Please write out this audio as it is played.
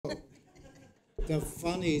The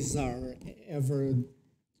funnies are ever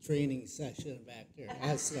training session back there.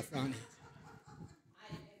 That's the funnies.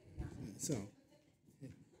 So,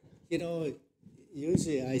 you know,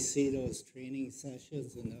 usually I see those training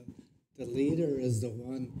sessions and the leader is the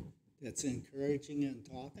one that's encouraging and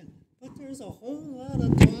talking. But there's a whole lot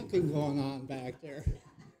of talking going on back there.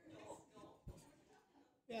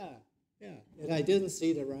 Yeah, yeah. And I didn't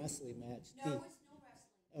see the wrestling match. No, it's no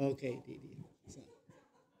wrestling. Okay, Dee Dee.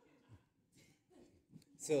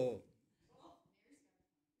 So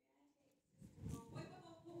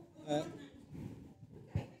uh,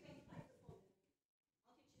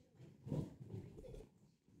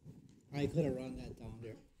 I could have run that down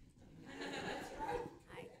there.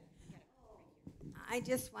 I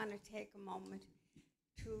just want to take a moment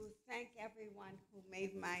to thank everyone who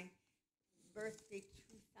made my birthday 2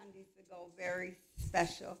 Sundays ago very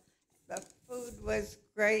special. The food was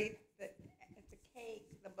great, the cake,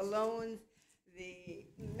 the balloons, the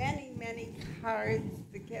many, many cards,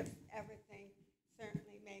 the gifts, everything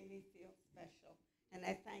certainly made me feel special. And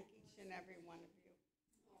I thank each and every one of you.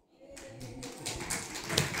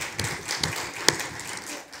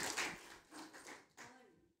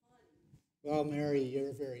 Well, Mary,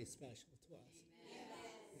 you're very special to us.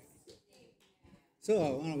 So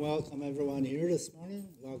I want to welcome everyone here this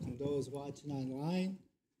morning. Welcome those watching online.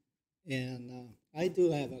 And I do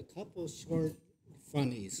have a couple short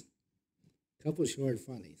funnies.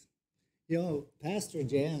 You know, Pastor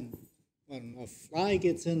Jan, when a fly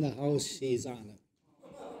gets in the house, she's on it.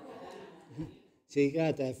 She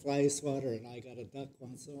got that fly swatter, and I got a duck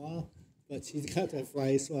once in a while, but she's got that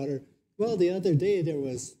fly swatter. Well, the other day there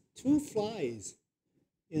was 2 flies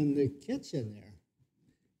in the kitchen there.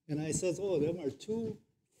 And I says, oh, them are 2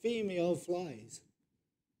 female flies.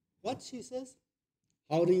 What, she says?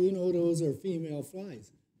 How do you know those are female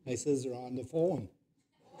flies? I says, they're on the phone.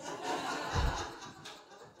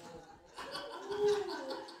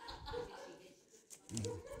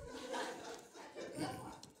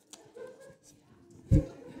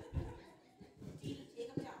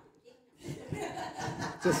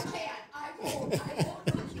 Just,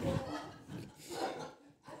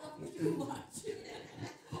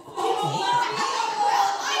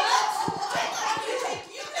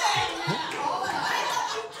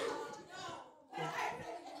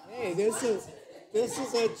 hey, this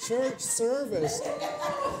is a church service,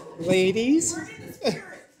 ladies.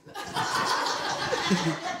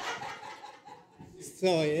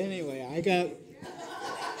 So anyway, I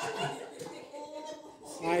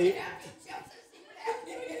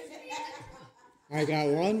got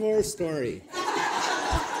one more story.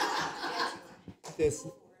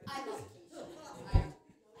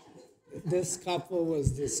 This couple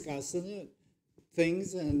was discussing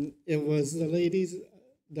things, and it was the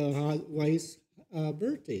wife's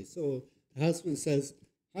birthday. So the husband says,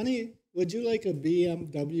 honey, would you like a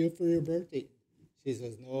BMW for your birthday? She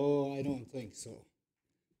says, no, I don't think so.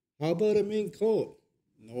 How about a mink coat?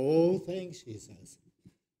 No, thanks, she says.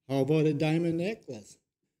 How about a diamond necklace?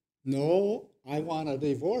 No, I want a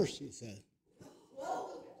divorce, she said.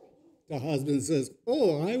 The husband says,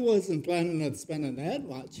 oh, I wasn't planning on spending that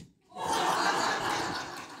much.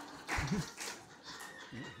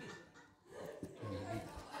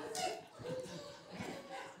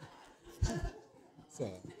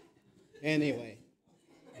 So, anyway,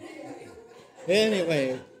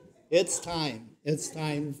 it's time. It's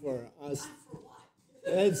time for us.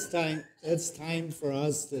 It's time for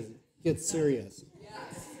us to get serious.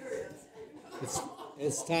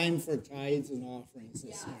 It's time for tithes and offerings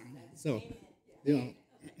this morning. So,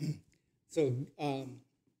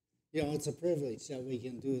 it's a privilege that we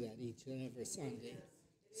can do that each and every Sunday.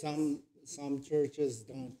 Some churches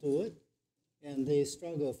don't do it, and they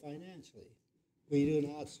struggle financially. We do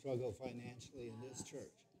not struggle financially in this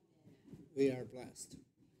church. We are blessed.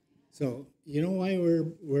 So, you know why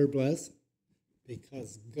we're blessed?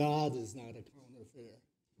 Because God is not a counterfeiter.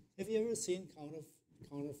 Have you ever seen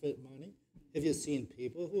counterfeit money? Have you seen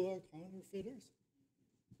people who are counterfeiters?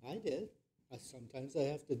 I did. Sometimes I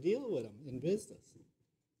have to deal with them in business.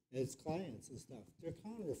 It's clients and stuff. They're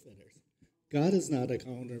counterfeiters. God is not a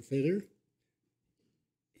counterfeiter.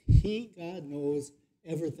 God knows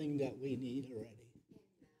everything that we need already.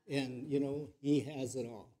 And, he has it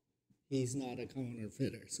all. He's not a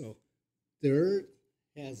counterfeiter. So the earth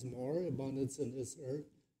has more abundance in this earth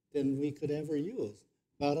than we could ever use.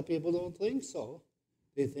 A lot of people don't think so.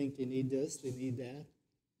 They think they need this, they need that.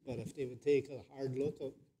 But if they would take a hard look,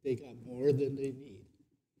 they got more than they need.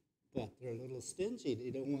 But they're a little stingy.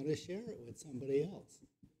 They don't want to share it with somebody else.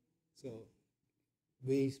 So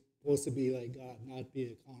we're supposed to be like God, not be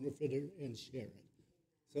a counterfeiter and share it.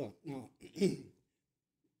 So now,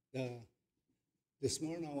 This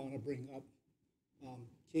morning I want to bring up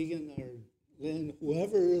Keegan or Lynn,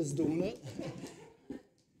 whoever is doing it.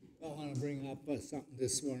 I want to bring up something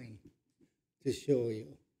this morning to show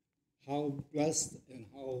you how blessed and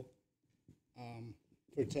how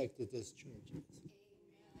protected this church is.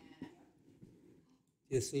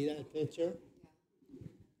 You see that picture?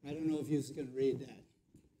 I don't know if you can read that.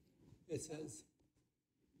 It says,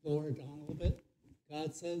 lower down a little bit.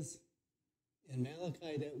 God says in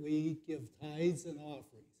Malachi that we give tithes and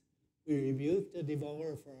offerings. We rebuke the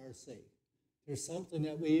devourer for our sake. There's something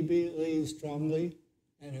that we believe strongly,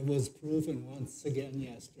 and it was proven once again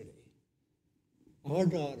yesterday. Our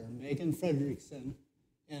daughter, Jan Frederickson,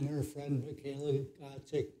 and her friend Michaela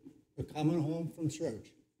Gotchick were coming home from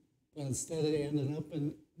church, but instead they ended up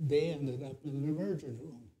in an emergency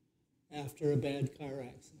room after a bad car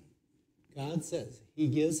accident. God says he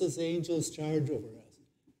gives his angels charge over us.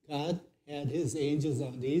 God had his angels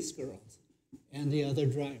on these girls and the other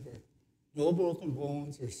driver. No broken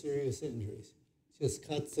bones or serious injuries, just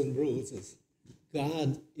cuts and bruises.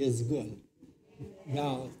 God is good.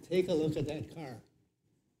 Now, take a look at that car.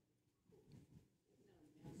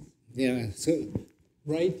 Yeah, so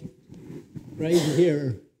right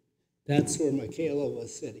here, that's where Michaela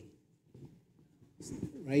was sitting.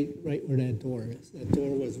 Right where that door is. That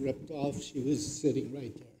door was ripped off. She was sitting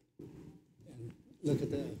right there. And look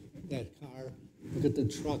at that car. Look at the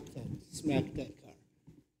truck that smacked that car.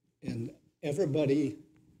 And everybody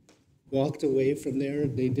walked away from there.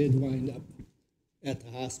 They did wind up at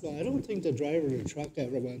the hospital. I don't think the driver of the truck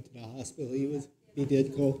ever went to the hospital. He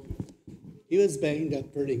did go. He was banged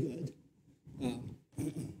up pretty good.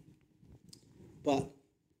 But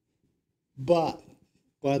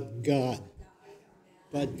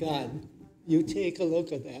God, you take a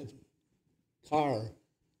look at that car.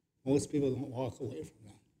 Most people don't walk away from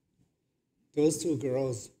that. Those two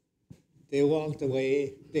girls, they walked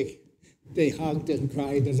away. They hugged and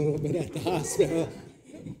cried a little bit at the hospital.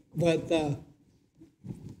 But the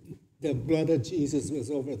blood of Jesus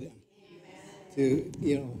was over them. We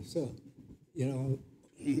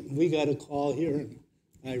got a call here, and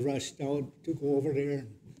I rushed out to go over there.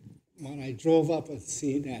 And when I drove up and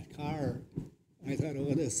seen that car, I thought,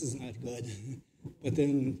 oh, this is not good. But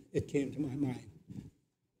then it came to my mind.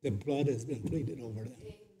 The blood has been pleaded over them.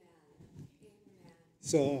 Amen.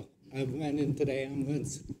 So I went into the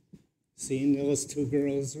ambulance, seen those two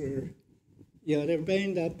girls they're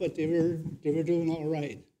banged up, but they were doing all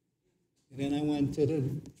right. And then I went to the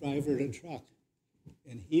driver of the truck,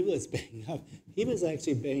 and he was banged up. He was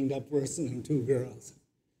actually banged up worse than them two girls.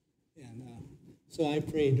 And so I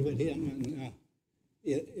prayed with him, and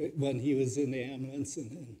when he was in the ambulance,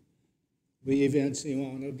 and we eventually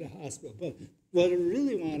wound up at the hospital. But what I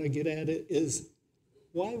really want to get at it is,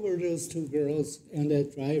 why were those two girls and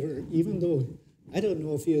that driver, even though I don't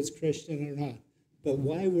know if he was Christian or not, but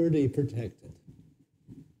why were they protected?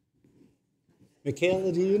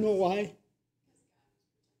 Michaela, do you know why?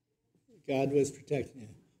 God was protecting you.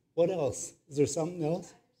 What else? Is there something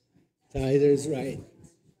else? Tithers' right.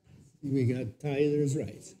 We got tithers'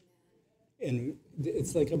 rights. And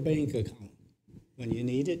it's like a bank account. When you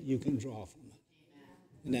need it, you can draw from it.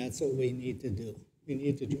 And that's what we need to do. We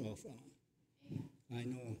need to draw from it.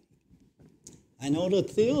 I know the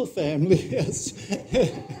Thiel family has,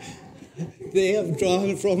 they have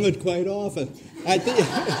drawn from it quite often. I think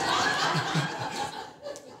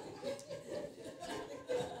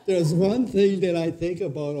there's one thing that I think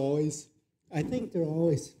about always. I think they're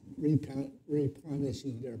always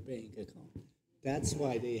replenishing their bank account. That's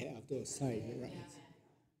why they have those tithe rights.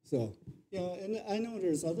 So, and I know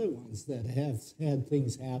there's other ones that have had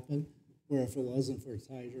things happen where if it wasn't for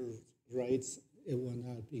tithe rights, it would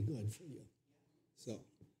not be good for you. So,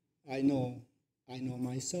 I know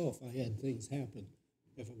myself, I had things happen.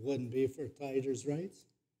 If it wouldn't be for tithers' rights,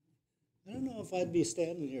 I don't know if I'd be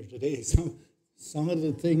standing here today. Some of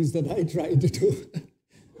the things that I tried to do.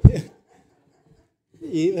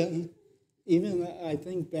 Even I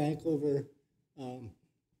think back over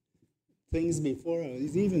things before I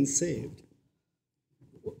was even saved.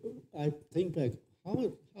 I think back, how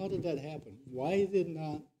did that happen? Why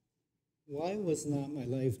was not my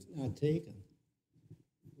life not taken?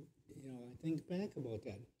 I think back about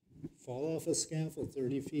that. Fall off a scaffold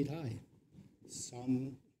 30 feet high.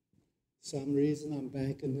 Some reason I'm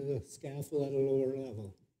back in the scaffold at a lower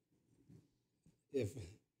level. If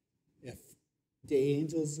the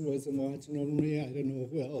angels wasn't watching over me, I don't know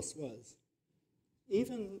who else was.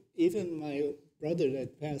 Even my brother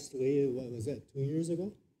that passed away, what was that, 2 years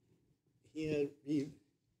ago? He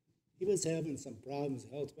was having some problems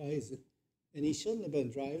health-wise, And he shouldn't have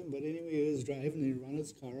been driving, but anyway, he was driving and he ran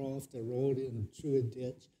his car off the road and through a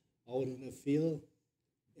ditch out in a field.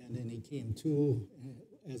 And then he came to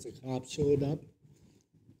as a cop showed up.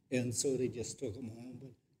 And so they just took him home.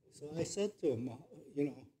 But so I said to him, you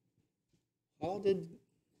know, how did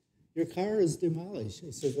your car is demolished?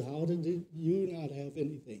 I said, how did you not have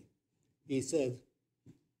anything? He said,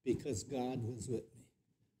 because God was with me.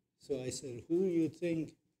 So I said, who you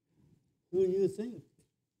think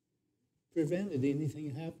prevented anything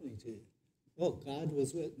happening to you? Oh, God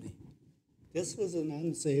was with me. This was an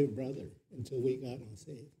unsaved brother until we got him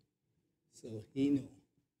saved. So he knew.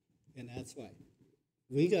 And that's why.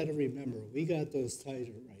 We got to remember, we got those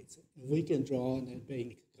title rights. And we can draw on that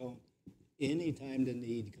bank account anytime the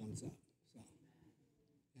need comes up. So,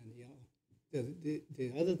 and you know,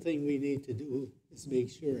 the other thing we need to do is make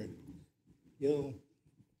sure, you know,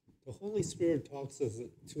 the Holy Spirit talks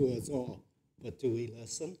to us all, but do we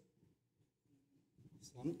listen?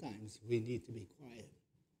 Sometimes we need to be quiet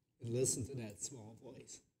and listen to that small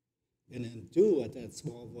voice and then do what that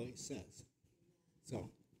small voice says.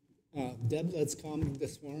 So, Deb, let's come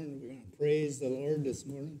this morning. We're going to praise the Lord this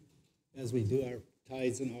morning as we do our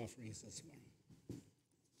tithes and offerings this morning.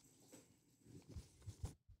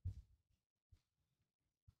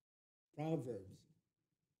 Proverbs.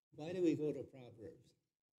 Why do we go to Proverbs?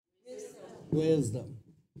 Wisdom.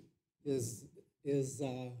 Is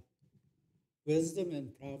wisdom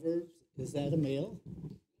and Proverbs, is that a male?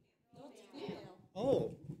 No, it's female.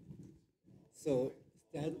 Oh. So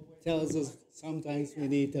that tells us sometimes we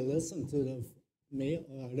need to listen to the male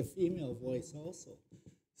or the female voice also.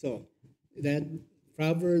 So that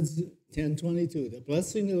Proverbs 10:22, the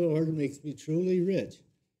blessing of the Lord makes me truly rich,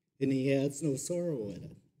 and he adds no sorrow with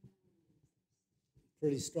it.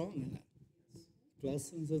 Pretty strong in it.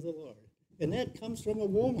 Blessings of the Lord. And that comes from a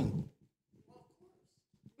woman.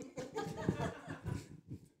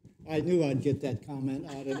 I knew I'd get that comment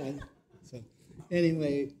out of that. So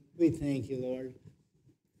anyway, we thank you, Lord.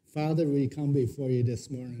 Father, we come before you this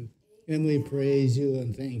morning, and we praise you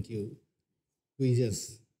and thank you. We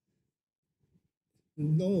just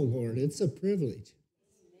know, Lord, it's a privilege.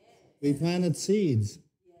 We planted seeds,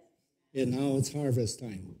 and now it's harvest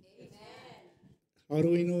time. How do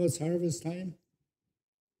we know it's harvest time?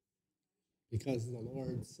 Because the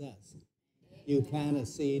Lord says, you plant a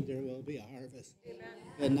seed, there will be a harvest. Amen.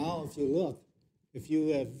 And now if you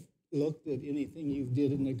have looked at anything you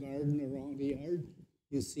did in the garden around the yard,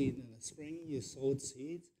 you see it in the spring, you sowed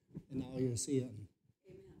seeds, and now you're seeing.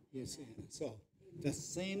 You're seeing it. So the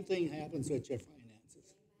same thing happens with your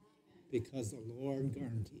finances because the Lord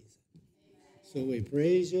guarantees it. So we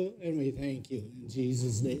praise you and we thank you in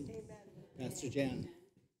Jesus' name. Pastor Jan.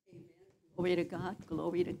 Glory to God.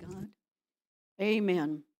 Glory to God.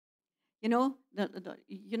 Amen. You know,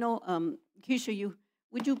 Keisha,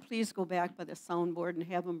 would you please go back by the soundboard and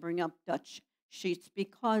have them bring up Dutch sheets,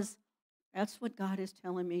 because that's what God is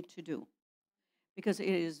telling me to do. Because it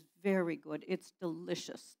is very good. It's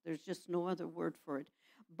delicious. There's just no other word for it.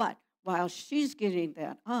 But while she's getting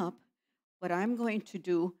that up, what I'm going to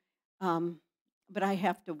do, but I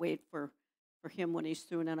have to wait for him when he's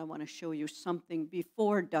through, and then I want to show you something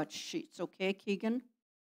before Dutch sheets. Okay, Keegan?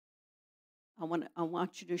 I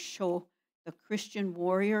want you to show the Christian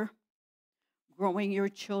warrior growing your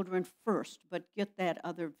children first, but get that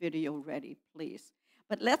other video ready, please.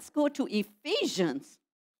 But let's go to Ephesians.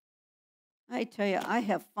 I tell you, I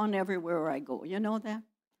have fun everywhere I go. You know that?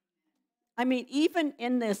 I mean, even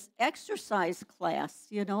in this exercise class,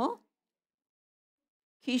 you know?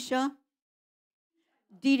 Keisha,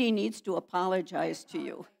 Dee Dee needs to apologize to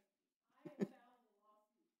you.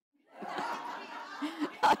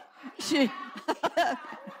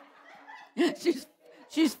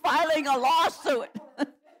 she's filing a lawsuit.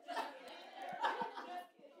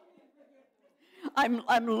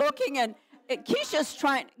 I'm looking, and Keisha's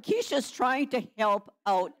trying to help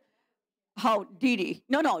out how Dee Dee.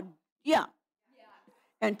 Yeah.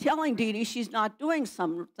 And telling Dee Dee she's not doing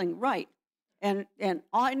something right. And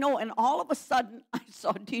I know, and all of a sudden I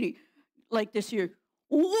saw Dee Dee like this here,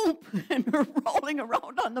 whoop, and her rolling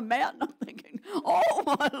around on the mat, and I'm thinking, oh,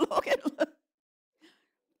 look at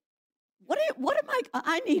what am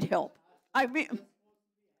I need help. I mean,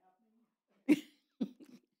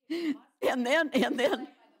 and then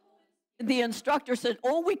the instructor said,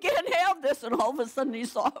 oh, we can't have this, and all of a sudden he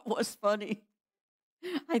saw it was funny.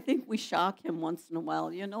 I think we shock him once in a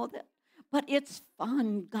while, you know that? But it's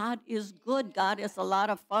fun. God is good. God is a lot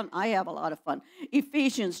of fun. I have a lot of fun.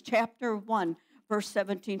 Ephesians chapter 1, verse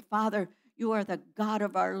 17. Father, you are the God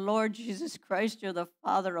of our Lord Jesus Christ. You're the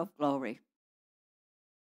Father of glory.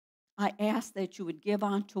 I ask that you would give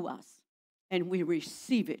unto us and we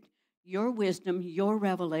receive it. Your wisdom, your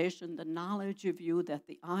revelation, the knowledge of you, that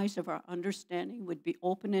the eyes of our understanding would be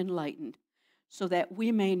open and enlightened, so that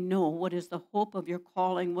we may know what is the hope of your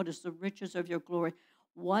calling, what is the riches of your glory,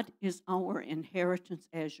 what is our inheritance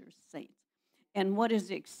as your saints, and what is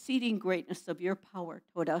the exceeding greatness of your power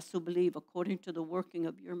toward us who believe, according to the working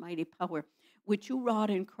of your mighty power, which you wrought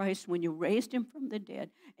in Christ when you raised him from the dead,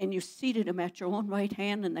 and you seated him at your own right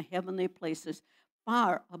hand in the heavenly places,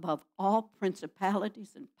 far above all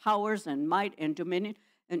principalities and powers and might and dominion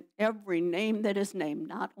and every name that is named,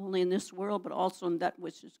 not only in this world, but also in that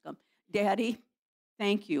which is come. Daddy,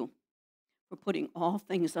 thank you for putting all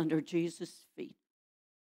things under Jesus' feet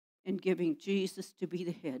and giving Jesus to be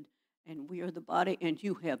the head. And we are the body, and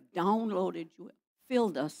you have downloaded, you have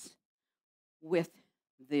filled us with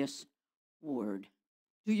this word.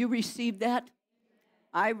 Do you receive that?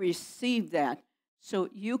 I receive that. So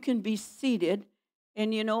you can be seated.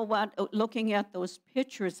 And you know what? Looking at those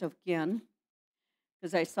pictures again,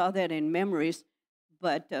 because I saw that in memories,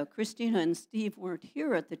 but Christina and Steve weren't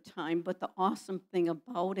here at the time, but the awesome thing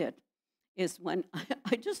about it is when,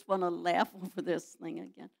 I just want to laugh over this thing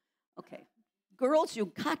again. Okay. Girls, you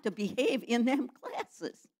got to behave in them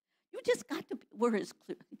classes. You just got to, where is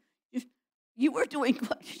clear? You were doing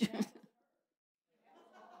what?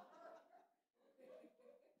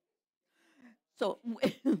 So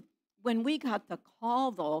when we got the call,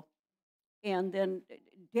 though, and then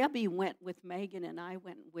Debbie went with Megan and I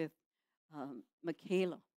went with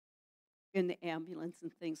Michaela in the ambulance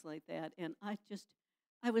and things like that. And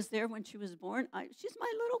I was there when she was born. She's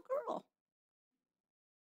my little girl.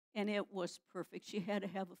 And it was perfect. She had to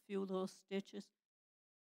have a few little stitches.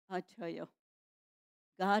 I tell you,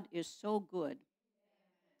 God is so good.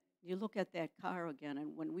 You look at that car again,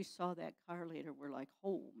 and when we saw that car later, we're like,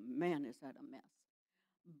 oh, man, is that a mess.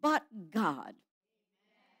 But God,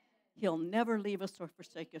 he'll never leave us or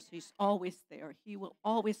forsake us. He's always there. He will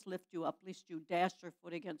always lift you up, lest you dash your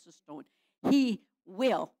foot against a stone. He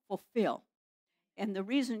will fulfill. And the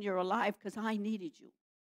reason you're alive, because I needed you.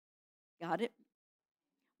 Got it?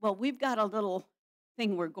 Well, we've got a little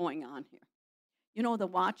thing we're going on here. You know the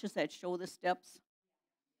watches that show the steps?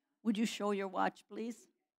 Would you show your watch, please?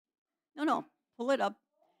 No, pull it up.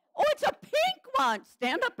 Oh, it's a pink one.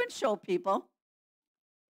 Stand up and show people.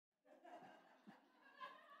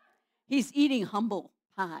 He's eating humble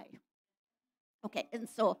pie. Okay, and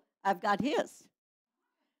so I've got his.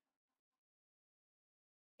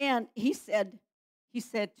 And he said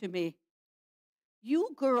to me, you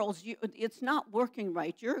girls, it's not working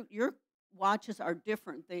right. Your watches are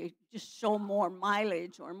different. They just show more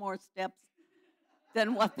mileage or more steps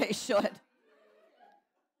than what they should.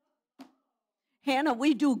 Hannah,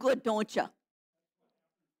 we do good, don't you?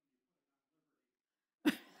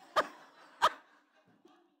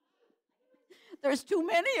 There's too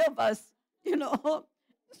many of us, you know.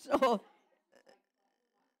 So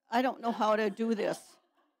I don't know how to do this.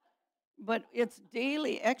 But it's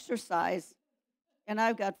daily exercise. And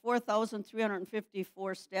I've got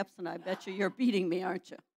 4,354 steps, and I bet you're beating me, aren't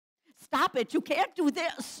you? Stop it. You can't do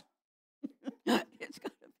this. It's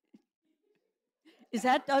got to be.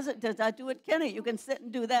 Does that do it, Kenny? You can sit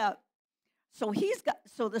and do that. So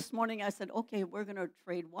this morning I said, okay, we're going to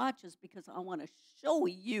trade watches because I want to show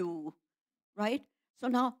you, right? So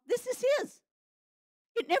now this is his.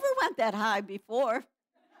 It never went that high before.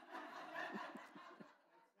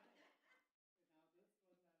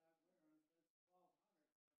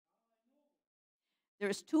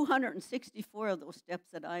 There's 264 of those steps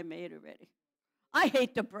that I made already. I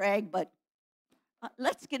hate to brag, but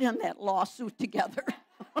let's get in that lawsuit together.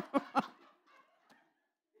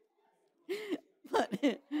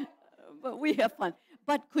 but we have fun.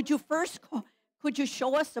 But could you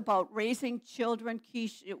show us about raising children?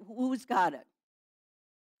 Who's got it?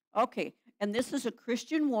 Okay, and this is a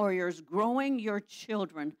Christian Warriors, growing your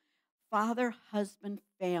children, father, husband,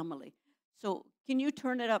 family. So can you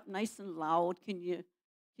turn it up nice and loud? Can you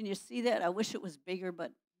see that? I wish it was bigger,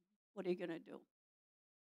 but what are you going to do?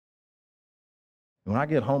 When I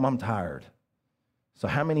get home, I'm tired. So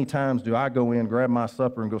how many times do I go in, grab my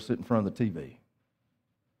supper, and go sit in front of the TV?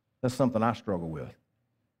 That's something I struggle with.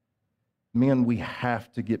 Men, we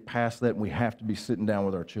have to get past that, and we have to be sitting down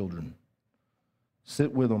with our children.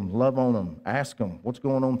 Sit with them, love on them, ask them, what's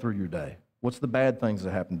going on through your day? What's the bad things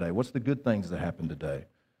that happen today? What's the good things that happen today?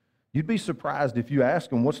 You'd be surprised if you ask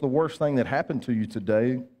them, what's the worst thing that happened to you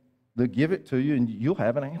today? They'll give it to you, and you'll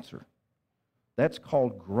have an answer. That's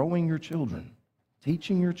called growing your children,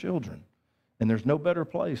 teaching your children. And there's no better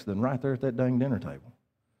place than right there at that dang dinner table.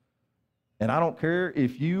 And I don't care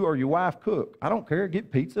if you or your wife cook. I don't care. Get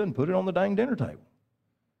pizza and put it on the dang dinner table.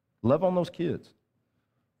 Love on those kids.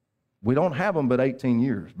 We don't have them but 18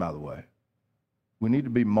 years, by the way. We need to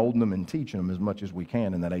be molding them and teaching them as much as we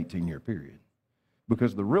can in that 18-year period,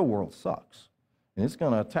 because the real world sucks, and it's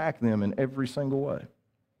going to attack them in every single way.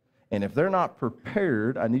 And if they're not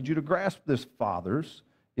prepared, I need you to grasp this, fathers.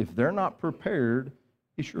 If they're not prepared,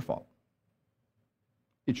 it's your fault.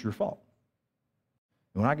 It's your fault.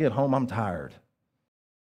 When I get home, I'm tired.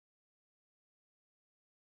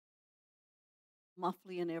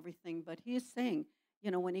 Muffly and everything, but he is saying,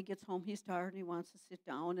 when he gets home, he's tired and he wants to sit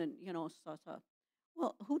down and, stuff.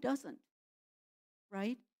 Well, who doesn't,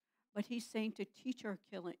 right? But he's saying to teach our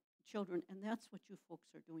children, and that's what you folks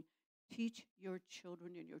are doing. Teach your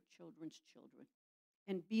children and your children's children,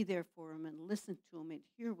 and be there for them and listen to them and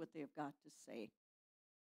hear what they've got to say.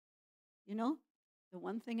 The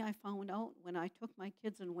one thing I found out when I took my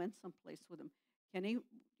kids and went someplace with them, Kenny,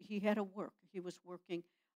 he had to work. He was working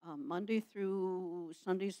Monday through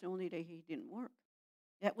Sunday's the only day he didn't work.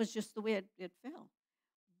 That was just the way it fell.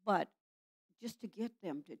 But just to get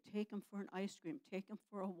them, to take them for an ice cream, take them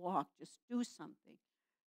for a walk, just do something.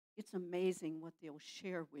 It's amazing what they'll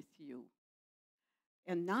share with you.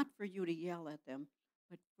 And not for you to yell at them,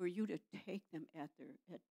 but for you to take them at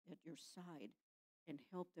your side and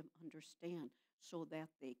help them understand so that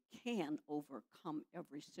they can overcome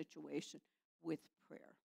every situation with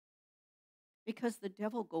prayer. Because the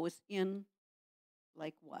devil goes in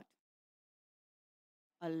like what?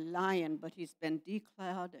 A lion, but he's been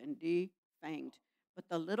declawed and defanged. But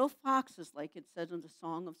the little foxes, like it says in the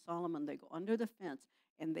Song of Solomon, they go under the fence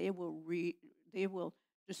and they will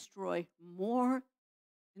destroy more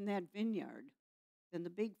in that vineyard than the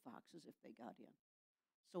big foxes if they got in.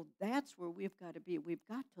 So that's where we've got to be. We've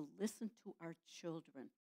got to listen to our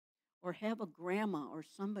children, or have a grandma or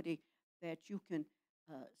somebody that you can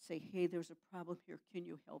say, hey, there's a problem here. Can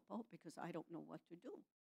you help out? Because I don't know what to do.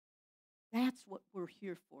 That's what we're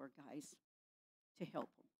here for, guys, to help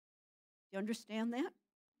them. You understand that?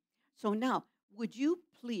 So now, would you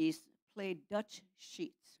please play Dutch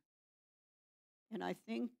Sheets? And I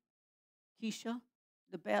think Keisha,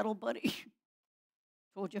 the battle buddy,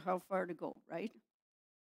 told you how far to go, right?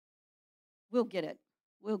 We'll get it.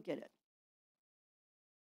 We'll get it.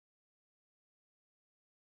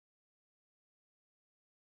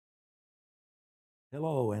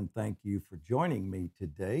 Hello, and thank you for joining me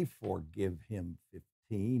today for Give Him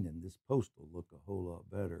 15, and this post will look a whole lot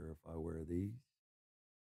better if I wear these.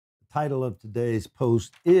 The title of today's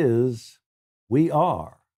post is, We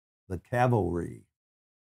Are the Cavalry.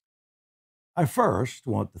 I first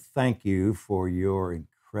want to thank you for your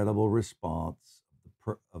incredible response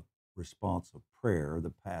of prayer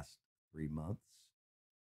the past 3 months.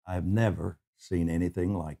 I have never seen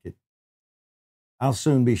anything like it. I'll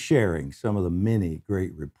soon be sharing some of the many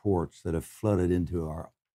great reports that have flooded into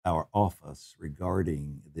our office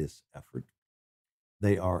regarding this effort.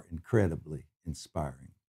 They are incredibly inspiring.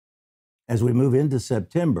 As we move into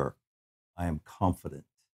September, I am confident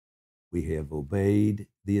we have obeyed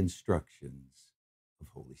the instructions of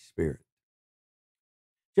Holy Spirit.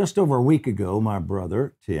 Just over a week ago, my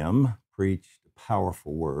brother, Tim, preached a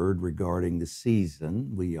powerful word regarding the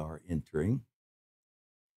season we are entering.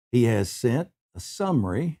 He has sent a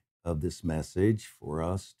summary of this message for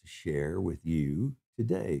us to share with you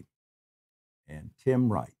today. And Tim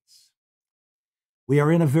writes, we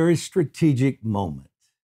are in a very strategic moment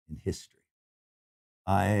in history.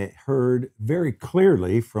 I heard very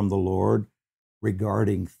clearly from the Lord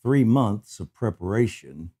regarding 3 months of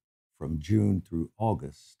preparation from June through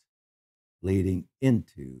August, leading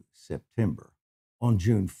into September. On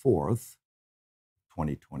June 4th,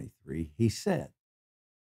 2023, he said,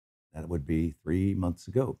 that would be 3 months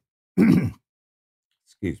ago.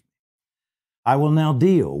 Excuse me. I will now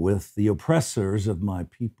deal with the oppressors of my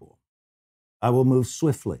people. I will move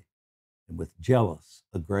swiftly and with jealous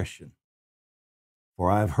aggression. For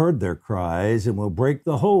I have heard their cries and will break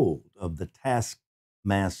the hold of the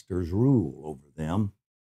taskmaster's rule over them.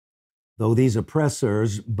 Though these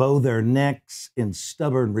oppressors bow their necks in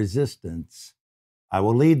stubborn resistance, I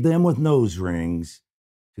will lead them with nose rings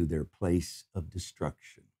to their place of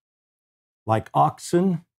destruction. Like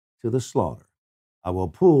oxen to the slaughter, I will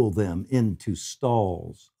pull them into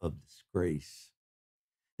stalls of disgrace.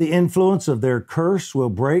 The influence of their curse will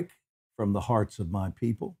break from the hearts of my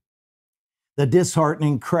people. The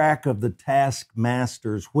disheartening crack of the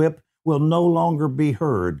taskmaster's whip will no longer be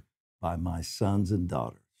heard by my sons and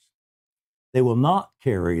daughters. They will not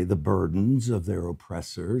carry the burdens of their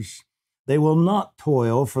oppressors. They will not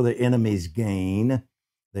toil for the enemy's gain.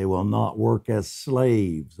 They will not work as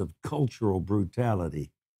slaves of cultural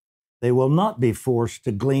brutality. They will not be forced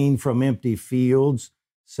to glean from empty fields,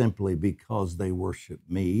 simply because they worship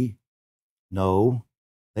me. No,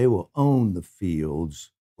 they will own the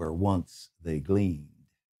fields where once they gleaned.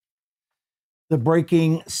 The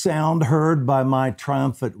breaking sound heard by my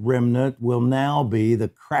triumphant remnant will now be the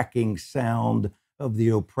cracking sound of the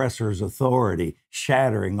oppressor's authority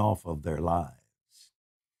shattering off of their lives.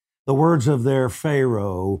 The words of their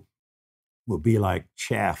Pharaoh will be like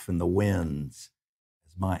chaff in the winds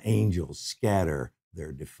as my angels scatter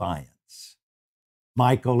their defiance.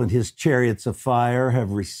 Michael and his chariots of fire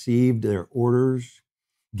have received their orders.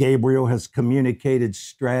 Gabriel has communicated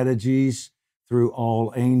strategies through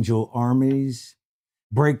all angel armies.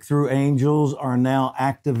 Breakthrough angels are now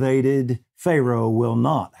activated. Pharaoh will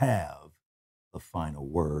not have the final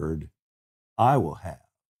word. I will have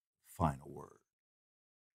the final word.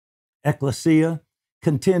 Ecclesia,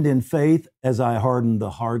 contend in faith as I harden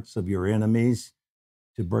the hearts of your enemies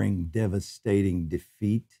to bring devastating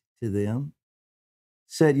defeat to them.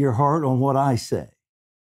 Set your heart on what I say.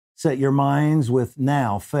 Set your minds with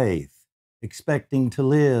now faith, expecting to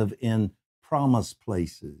live in promised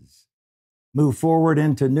places. Move forward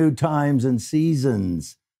into new times and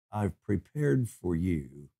seasons I've prepared for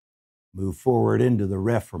you. Move forward into the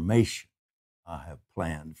reformation I have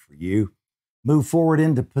planned for you. Move forward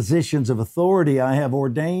into positions of authority I have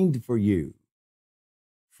ordained for you.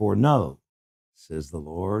 For know, says the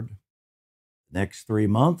Lord, the next 3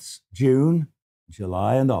 months, June,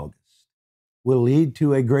 July, and August, will lead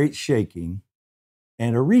to a great shaking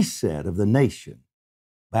and a reset of the nation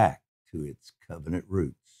back to its covenant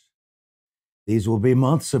roots. These will be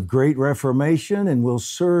months of great reformation and will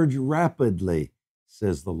surge rapidly,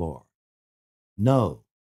 says the Lord. Know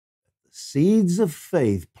that the seeds of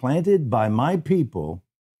faith planted by my people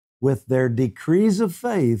with their decrees of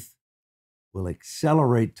faith will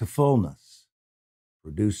accelerate to fullness,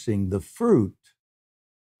 producing the fruit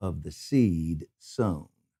of the seed sown.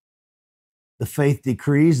 The faith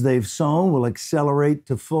decrees they've sown will accelerate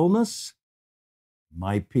to fullness.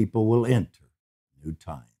 My people will enter new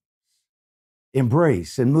times.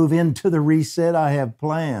 Embrace and move into the reset I have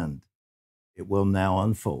planned. It will now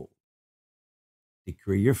unfold.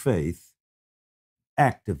 Decree your faith.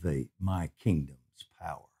 Activate my kingdom's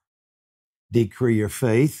power. Decree your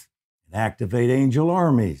faith and activate angel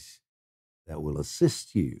armies that will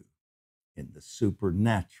assist you in the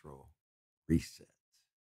supernatural reset.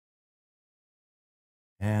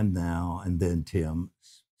 And now, and then Tim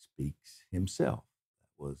speaks himself.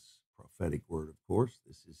 That was prophetic word, of course.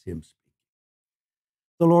 This is him speaking.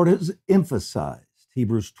 The Lord has emphasized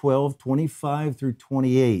Hebrews 12:25 through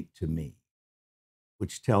 28 to me,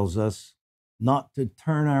 which tells us not to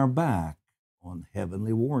turn our back on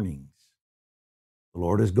heavenly warnings. The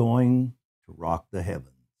Lord is going to rock the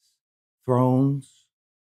heavens, thrones,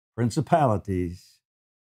 principalities,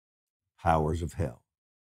 powers of hell.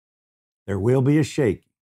 There will be a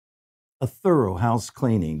shaking, a thorough house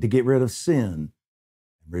cleaning to get rid of sin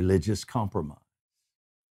and religious compromise.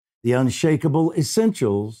 The unshakable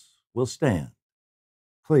essentials will stand,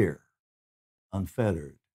 clear,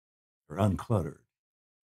 unfettered, or uncluttered.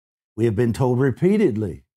 We have been told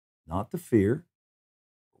repeatedly not to fear,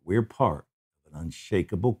 but we're part of an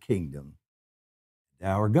unshakable kingdom. And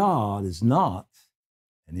our God is not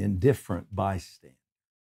an indifferent bystander.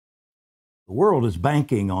 The world is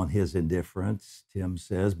banking on his indifference, Tim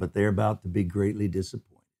says, but they're about to be greatly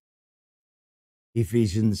disappointed.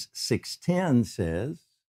 Ephesians 6:10 says,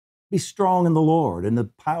 be strong in the Lord and the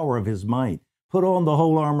power of his might. Put on the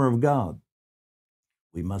whole armor of God.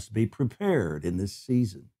 We must be prepared in this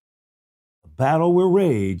season. A battle will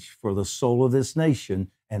rage for the soul of this nation,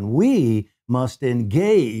 and we must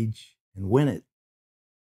engage and win it.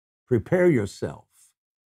 Prepare yourself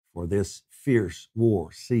for this fierce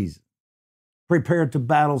war season. Prepare to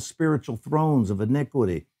battle spiritual thrones of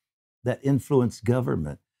iniquity that influence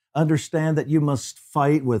government. Understand that you must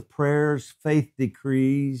fight with prayers, faith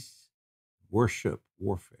decrees, worship,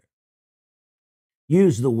 warfare.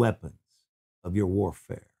 Use the weapons of your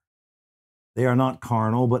warfare. They are not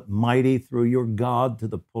carnal, but mighty through your God to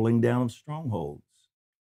the pulling down of strongholds.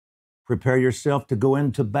 Prepare yourself to go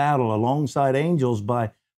into battle alongside angels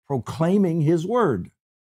by proclaiming his word.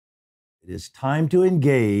 It is time to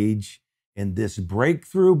engage in this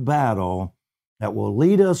breakthrough battle that will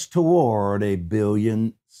lead us toward a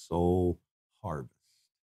billion-soul harvest.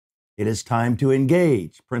 It is time to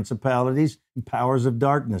engage principalities and powers of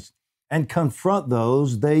darkness and confront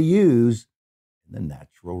those they use in the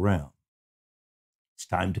natural realm. It's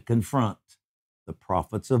time to confront the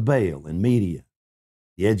prophets of Baal in media,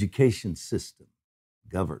 the education system,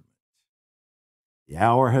 government. The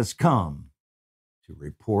hour has come to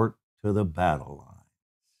report to the battle line.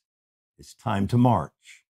 It's time to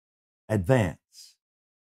march advance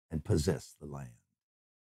and possess the land.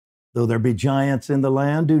 Though there be giants in the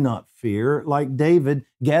land, do not fear. Like David,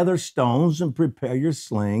 gather stones and prepare your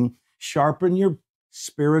sling. Sharpen your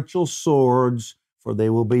spiritual swords, for they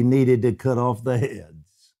will be needed to cut off the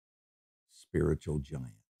heads. Spiritual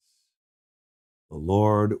giants. The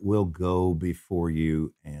Lord will go before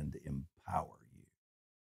you and empower you.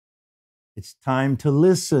 It's time to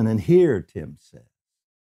listen and hear, Tim says.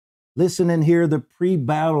 Listen and hear the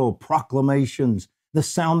pre-battle proclamations, the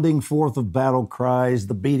sounding forth of battle cries,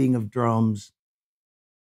 the beating of drums.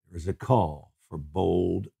 There is a call for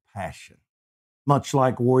bold passion, much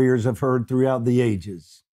like warriors have heard throughout the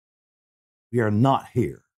ages. We are not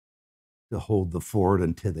here to hold the fort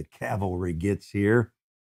until the cavalry gets here,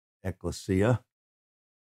 ecclesia.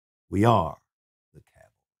 We are the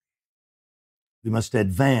cavalry. We must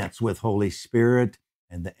advance with Holy Spirit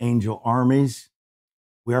and the angel armies.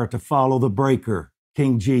 We are to follow the breaker,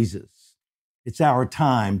 King Jesus. It's our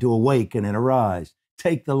time to awaken and arise,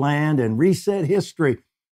 take the land and reset history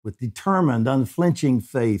with determined, unflinching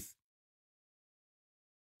faith.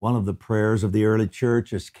 One of the prayers of the early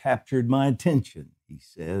church has captured my attention, he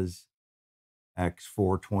says, Acts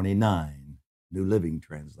 4:29, New Living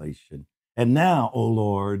Translation. And now, O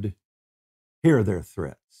Lord, hear their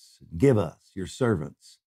threats. Give us, your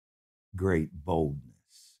servants, great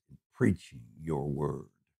boldness in preaching your word.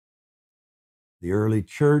 The early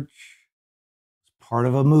church was part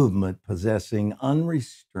of a movement possessing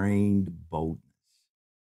unrestrained boldness.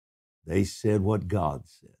 They said what God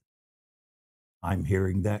said. I'm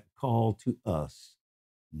hearing that call to us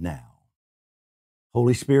now.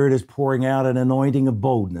 Holy Spirit is pouring out an anointing of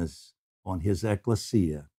boldness on his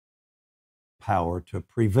ecclesia. Power to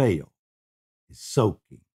prevail is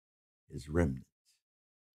soaking his remnant.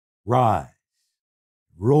 Rise,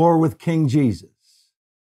 roar with King Jesus.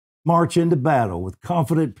 March into battle with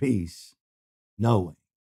confident peace, knowing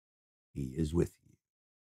he is with you.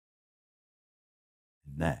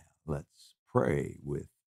 Now, let's pray with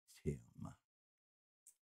Tim.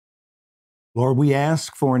 Lord, we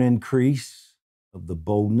ask for an increase of the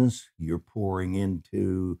boldness you're pouring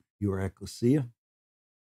into your ecclesia.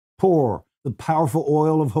 Pour the powerful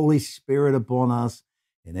oil of Holy Spirit upon us,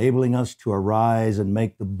 enabling us to arise and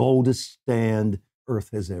make the boldest stand earth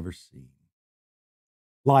has ever seen.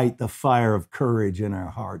 Light the fire of courage in our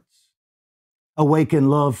hearts. Awaken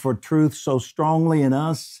love for truth so strongly in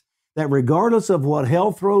us that regardless of what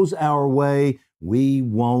hell throws our way, we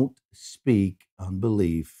won't speak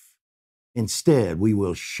unbelief. Instead, we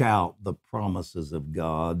will shout the promises of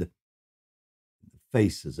God in the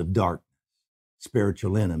faces of darkness,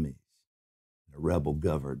 spiritual enemies, and a rebel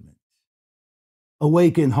government.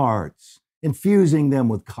 Awaken hearts, infusing them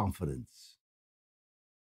with confidence.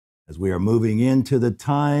 As we are moving into the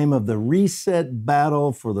time of the reset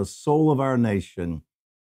battle for the soul of our nation,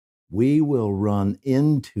 we will run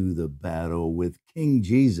into the battle with King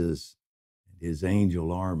Jesus and his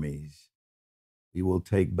angel armies. We will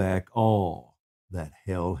take back all that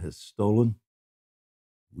hell has stolen.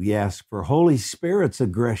 We ask for Holy Spirit's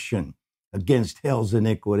aggression against hell's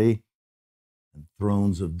iniquity and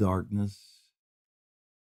thrones of darkness.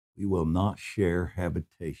 We will not share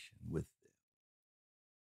habitation with them.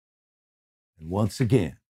 And once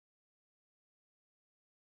again,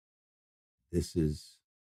 this is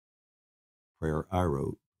prayer I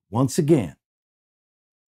wrote. Once again,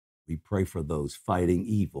 we pray for those fighting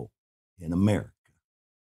evil in America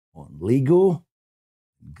on legal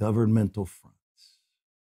and governmental fronts.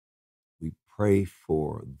 We pray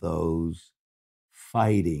for those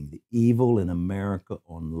fighting the evil in America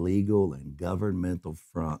on legal and governmental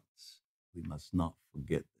fronts. We must not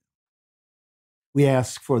forget them. We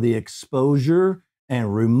ask for the exposure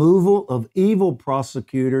and removal of evil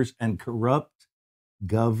prosecutors and corrupt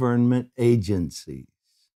government agencies.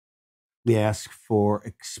 We ask for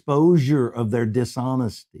exposure of their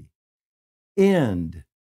dishonesty, end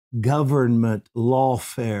government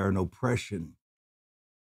lawfare and oppression,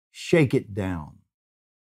 shake it down,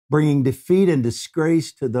 bringing defeat and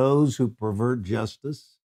disgrace to those who pervert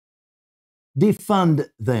justice, defund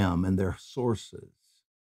them and their sources,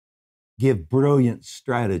 give brilliant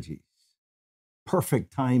strategies,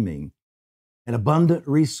 perfect timing, and abundant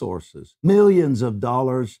resources, millions of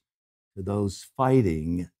dollars to those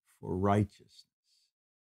fighting for righteousness.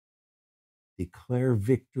 Declare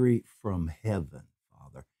victory from heaven,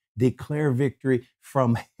 Father. Declare victory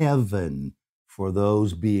from heaven for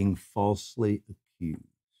those being falsely accused.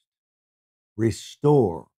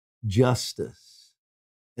 Restore justice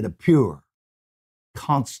and a pure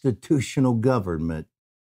constitutional government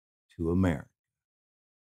to America.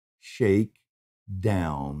 Shake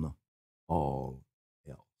down all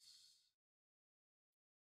else.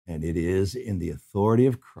 And it is in the authority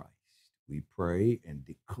of Christ we pray and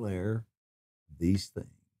declare these things.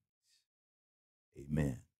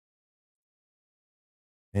 Amen.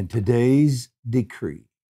 And today's decree,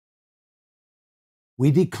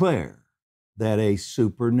 we declare that a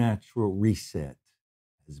supernatural reset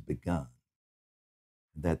has begun,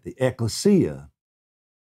 that the ecclesia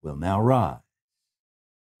will now rise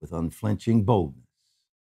with unflinching boldness,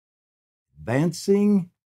 advancing,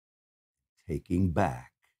 taking back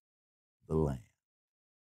the land.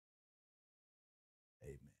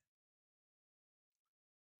 Amen.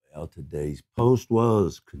 Well, today's post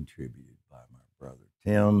was contributed by my brother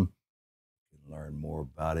Tim. You can learn more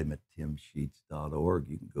about him at timsheets.org.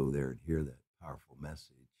 You can go there and hear that powerful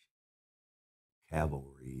message.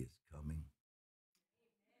 Cavalry is coming.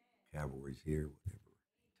 Cavalry's here, whatever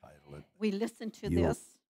you title it. We listened to You'll-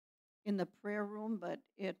 this in the prayer room, but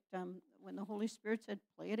it when the Holy Spirit said,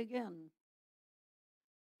 play it again.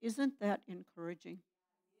 Isn't that encouraging?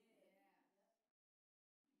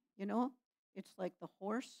 You know, it's like the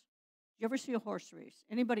horse. You ever see a horse race?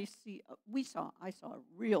 Anybody see? I saw a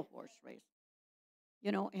real horse race.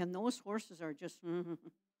 You know, and those horses are just,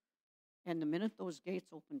 and the minute those gates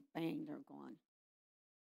open, bang, they're gone.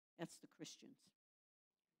 That's the Christians.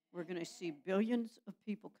 We're going to see billions of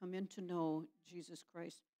people come in to know Jesus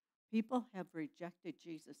Christ. People have rejected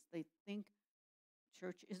Jesus. They think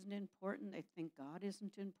church isn't important. They think God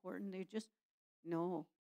isn't important. They just know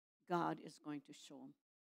God is going to show them.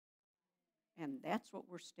 And that's what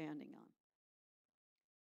we're standing on.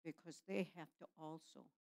 Because they have to also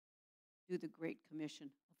do the Great Commission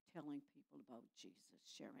of telling people about Jesus,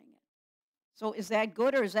 sharing it. So is that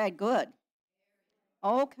good or is that good?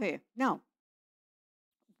 Okay. Now,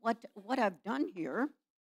 what I've done here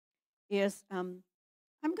is I'm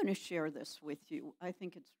going to share this with you. I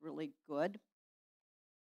think it's really good.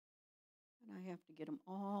 And I have to get them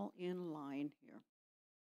all in line here.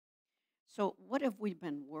 So what have we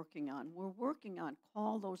been working on? We're working on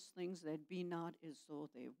call those things that be not as though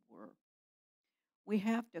they were. We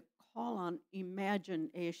have to call on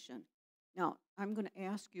imagination. Now, I'm going to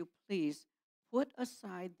ask you, please, put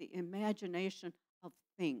aside the imagination of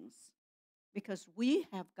things. Because we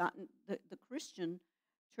have gotten, the Christian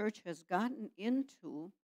church has gotten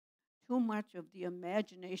into too much of the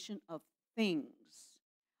imagination of things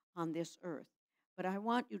on this earth. But I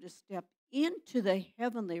want you to step into the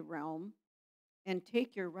heavenly realm and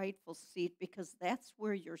take your rightful seat, because that's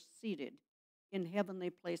where you're seated, in heavenly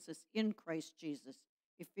places in Christ Jesus.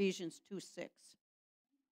 Ephesians 2:6.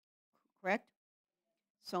 Correct?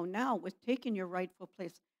 So now, with taking your rightful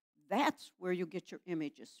place, that's where you get your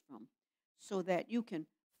images from, so that you can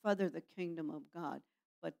further the kingdom of God.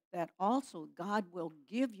 But that also God will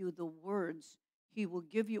give you the words. He will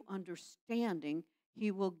give you understanding. He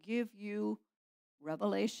will give you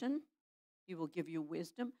revelation. He will give you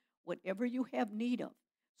wisdom, whatever you have need of.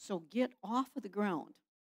 So get off of the ground.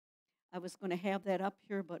 I was going to have that up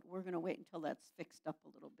here, but we're going to wait until that's fixed up a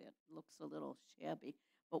little bit. It looks a little shabby.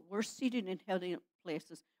 But we're seated in heavenly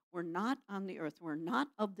places. We're not on the earth. We're not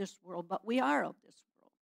of this world, but we are of this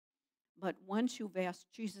world. But once you've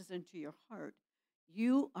asked Jesus into your heart,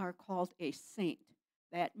 you are called a saint.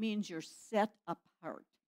 That means you're set apart.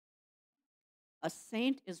 A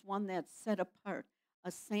saint is one that's set apart.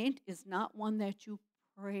 A saint is not one that you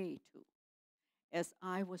pray to. As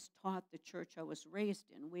I was taught the church I was raised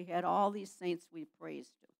in, we had all these saints we prayed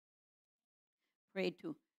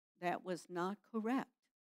to. That was not correct.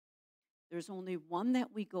 There's only one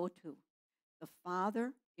that we go to, the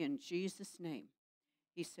Father in Jesus' name.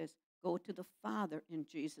 He says, go to the Father in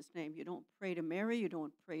Jesus' name. You don't pray to Mary, you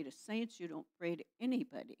don't pray to saints, you don't pray to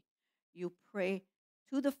anybody. You pray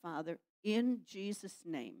to the Father in Jesus'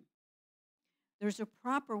 name. There's a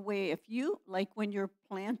proper way. If you, like when you're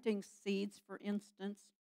planting seeds, for instance,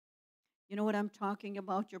 you know what I'm talking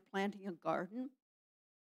about? You're planting a garden.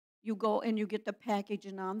 You go and you get the package,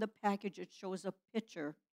 and on the package it shows a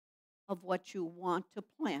picture of what you want to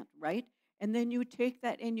plant, right? And then you take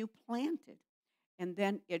that and you plant it, and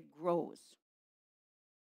then it grows.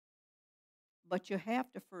 But you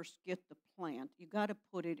have to first get the plant. You got to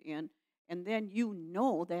put it in, and then you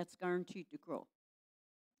know that's guaranteed to grow,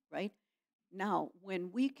 right? Now,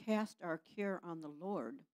 when we cast our care on the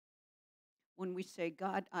Lord, when we say,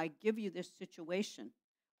 God, I give you this situation,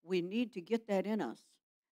 we need to get that in us,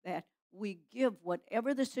 that we give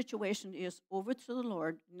whatever the situation is over to the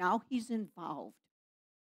Lord. Now He's involved.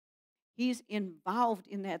 He's involved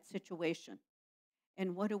in that situation.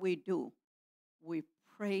 And what do? We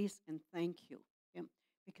praise and thank Him,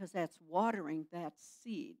 because that's watering that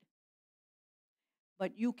seed.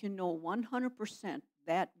 But you can know 100%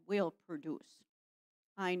 that will produce.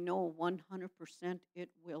 I know 100% it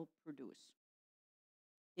will produce.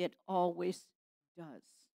 It always does.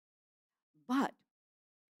 But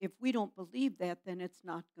if we don't believe that, then it's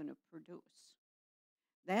not going to produce.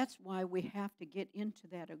 That's why we have to get into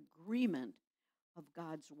that agreement of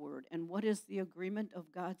God's word. And what is the agreement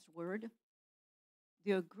of God's word?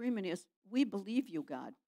 The agreement is, we believe you,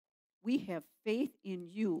 God. We have faith in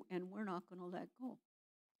you, and we're not going to let go.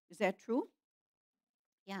 Is that true?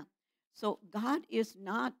 Yeah. So God is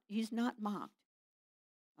not, he's not mocked.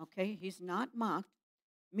 Okay? He's not mocked,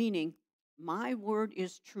 meaning my word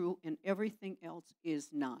is true and everything else is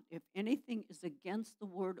not. If anything is against the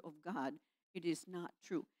word of God, it is not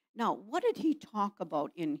true. Now, what did he talk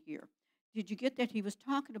about in here? Did you get that? He was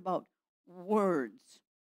talking about words.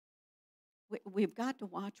 We've got to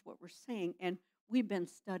watch what we're saying, and we've been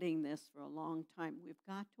studying this for a long time. We've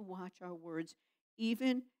got to watch our words,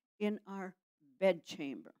 even in our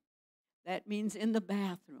bedchamber. That means in the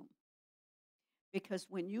bathroom. Because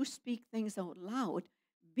when you speak things out loud,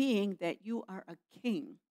 being that you are a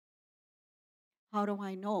king, how do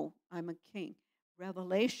I know I'm a king?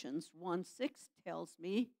 Revelations 1:6 tells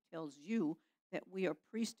you that we are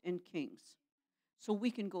priests and kings. So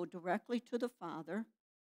we can go directly to the Father.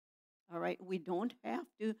 All right, we don't have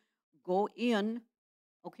to go in,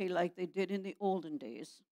 okay, like they did in the olden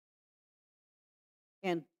days,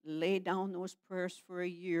 and lay down those prayers for a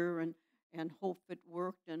year and hope it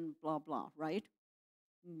worked and blah, blah, right?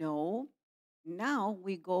 No. Now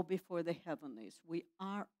we go before the heavenlies. We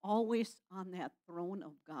are always on that throne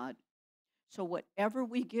of God. So whatever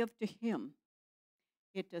we give to him,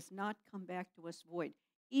 it does not come back to us void.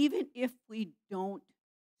 Even if we don't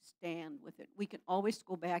stand with it, we can always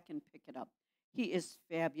go back and pick it up. He is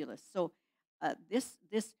fabulous. So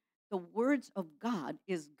the words of God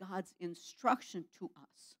is God's instruction to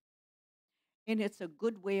us. And it's a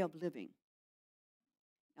good way of living.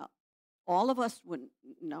 Now, all of us,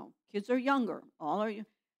 kids are younger, all are you,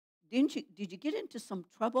 did you get into some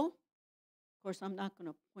trouble? Of course, I'm not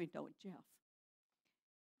going to point out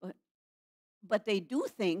Jeff. But they do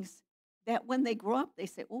things that when they grow up, they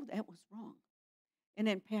say, oh, that was wrong. And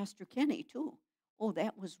then Pastor Kenny, too. Oh,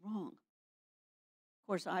 that was wrong. Of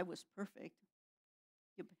course, I was perfect.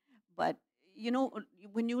 But,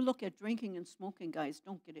 when you look at drinking and smoking, guys,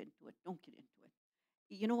 don't get into it. Don't get into it.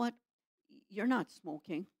 You know what? You're not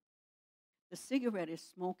smoking. The cigarette is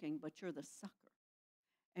smoking, but you're the sucker.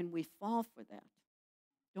 And we fall for that,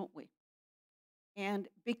 don't we? And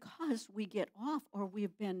because we get off, or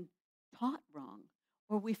we've been taught wrong,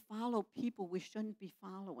 or we follow people we shouldn't be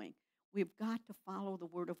following, we've got to follow the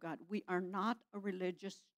Word of God. We are not a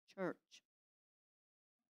religious church.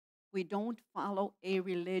 We don't follow a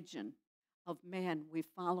religion of man. We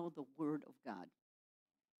follow the Word of God.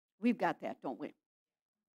 We've got that, don't we?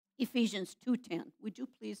 Ephesians 2:10. Would you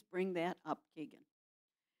please bring that up, Keegan?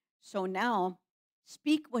 So now,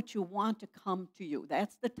 speak what you want to come to you.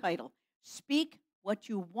 That's the title. Speak what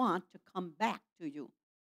you want to come back to you.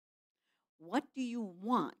 What do you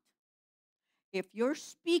want? If you're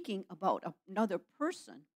speaking about another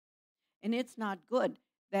person and it's not good,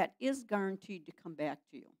 that is guaranteed to come back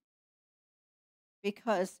to you.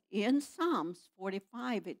 Because in Psalms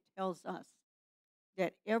 45, it tells us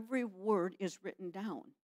that every word is written down.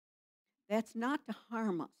 That's not to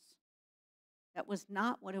harm us. That was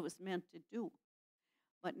not what it was meant to do.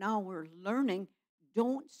 But now we're learning,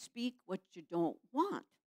 don't speak what you don't want.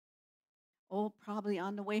 Oh, probably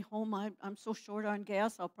on the way home, I'm so short on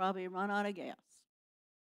gas, I'll probably run out of gas.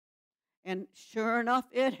 And sure enough,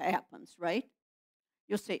 it happens, right?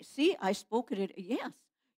 You'll say, see, I spoke it. Yes,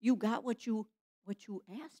 you got what you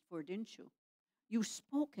asked for, didn't you? You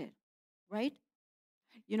spoke it, right?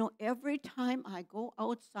 Every time I go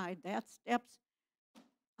outside, that steps,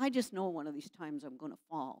 I just know one of these times I'm going to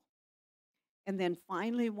fall. And then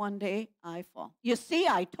finally one day, I fall. You see,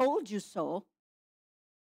 I told you so.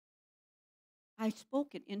 I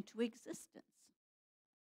spoke it into existence.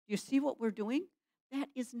 You see what we're doing? That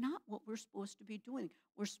is not what we're supposed to be doing.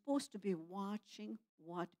 We're supposed to be watching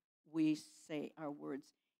what we say, our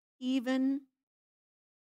words, even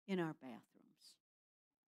in our bathrooms,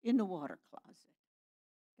 in the water closet.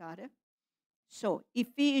 Got it? So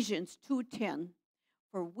Ephesians 2:10,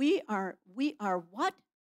 for we are what?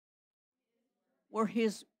 We're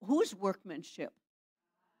whose workmanship?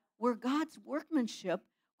 We're God's workmanship,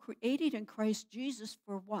 created in Christ Jesus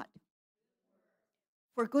for what?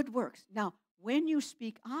 For good works. Now, when you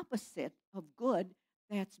speak opposite of good,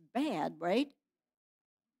 that's bad, right?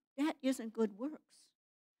 That isn't good works.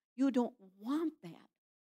 You don't want that.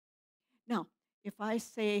 Now, if I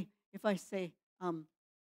say, okay,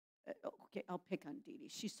 I'll pick on Dee Dee.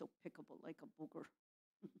 She's so pickable, like a booger.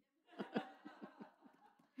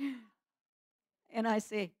 And I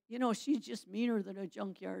say, you know, she's just meaner than a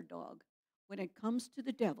junkyard dog. When it comes to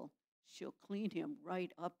the devil, she'll clean him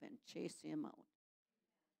right up and chase him out.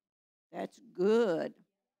 That's good.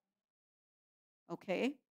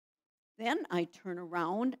 Okay? Then I turn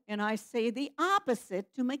around and I say the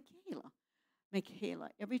opposite to Michaela. Michaela,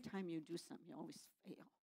 every time you do something, you always fail.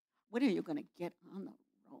 When are you going to get on the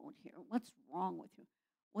road here? What's wrong with you?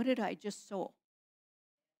 What did I just sow?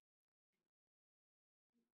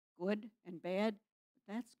 Good and bad?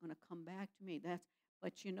 That's going to come back to me.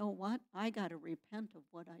 But you know what? I got to repent of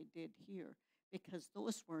what I did here because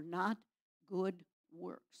those were not good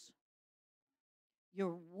works.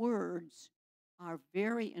 Your words are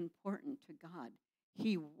very important to God.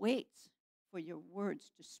 He waits for your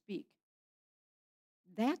words to speak.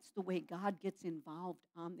 That's the way God gets involved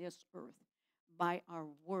on this earth, by our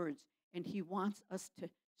words. And he wants us to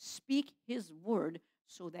speak his word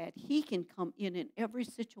so that he can come in every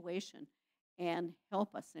situation and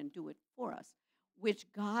help us and do it for us, which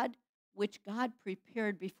God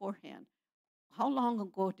prepared beforehand. How long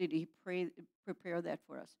ago did he prepare that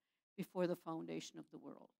for us? Before the foundation of the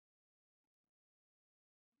world.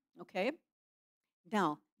 Okay?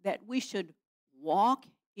 Now, that we should walk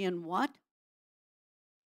in what?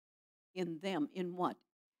 In them. In what?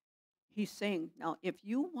 He's saying, now, if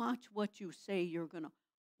you watch what you say, you're going to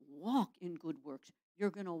walk in good works.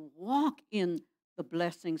 You're going to walk in the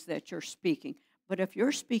blessings that you're speaking. But if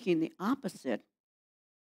you're speaking the opposite,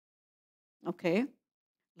 okay,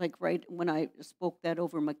 like right when I spoke that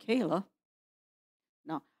over Michaela,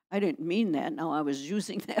 now, I didn't mean that. Now, I was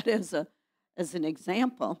using that as an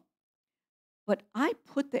example. But I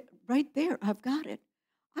put that right there. I've got it.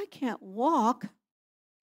 I can't walk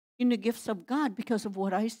in the gifts of God because of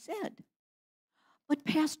what I said. But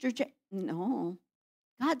Pastor no,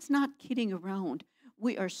 God's not kidding around.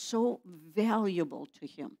 We are so valuable to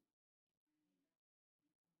him.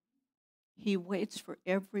 He waits for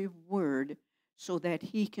every word so that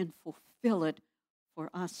he can fulfill it for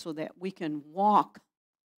us so that we can walk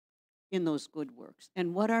in those good works.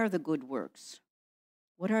 And what are the good works?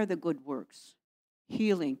 What are the good works?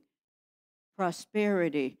 Healing,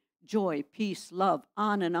 prosperity, joy, peace, love,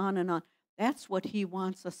 on and on and on. That's what he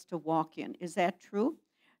wants us to walk in. Is that true?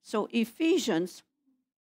 So Ephesians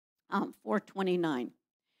 4:29.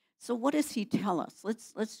 So what does he tell us?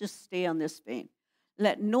 Let's just stay on this vein.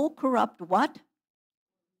 Let no corrupt what?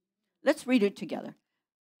 Let's read it together.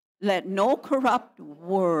 Let no corrupt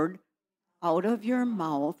word out of your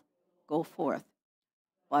mouth go forth,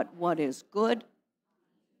 but what is good.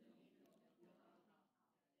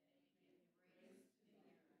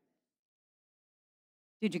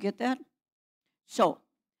 Did you get that? So,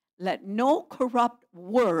 let no corrupt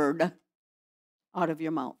word out of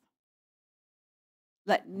your mouth.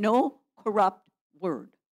 Let no corrupt word.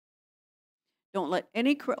 Don't let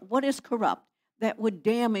any what is corrupt? That would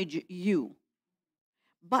damage you.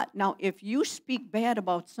 But now, if you speak bad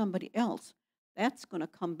about somebody else, that's going to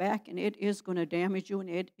come back and it is going to damage you and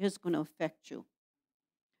it is going to affect you.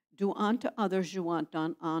 Do unto others you want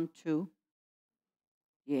done unto.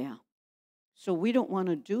 Yeah. So we don't want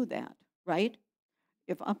to do that, right?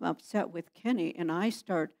 If I'm upset with Kenny and I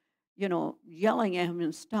start, yelling at him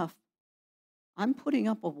and stuff, I'm putting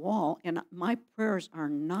up a wall and my prayers are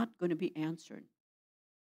not going to be answered.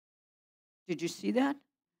 Did you see that?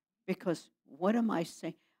 Because what am I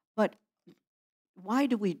saying? But why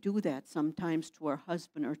do we do that sometimes to our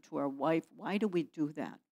husband or to our wife? Why do we do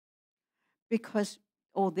that? Because,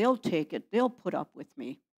 they'll take it. They'll put up with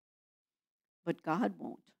me. But God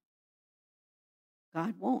won't.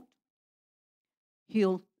 God won't.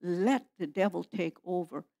 He'll let the devil take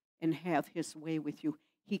over and have his way with you.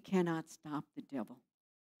 He cannot stop the devil.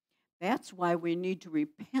 That's why we need to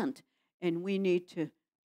repent and we need to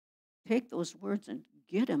take those words and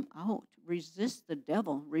get them out. Resist the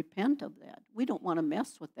devil. Repent of that. We don't want to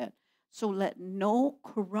mess with that. So let no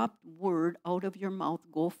corrupt word out of your mouth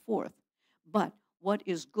go forth. But what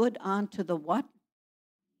is good unto the what?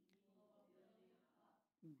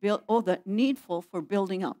 The needful for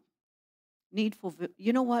building up. Needful.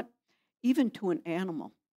 You know what? Even to an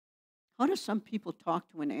animal. How do some people talk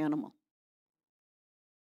to an animal?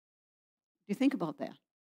 Do you think about that?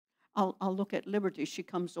 I'll look at Liberty. She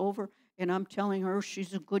comes over, and I'm telling her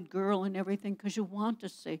she's a good girl and everything because you want to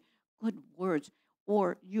say good words.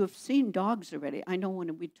 Or you have seen dogs already. I know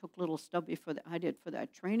when we took little Stubby for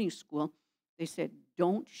that training school, they said,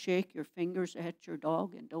 don't shake your fingers at your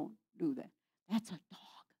dog and don't do that. That's a dog.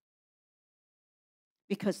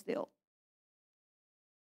 Because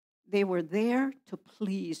they were there to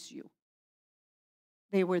please you.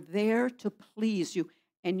 They were there to please you,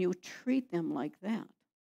 and you treat them like that.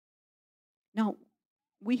 Now,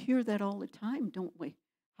 We hear that all the time, don't we?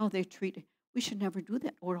 How they treat it. We should never do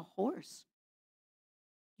that. Or a horse.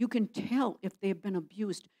 You can tell if they've been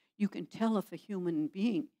abused. You can tell if a human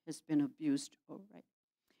being has been abused. All right.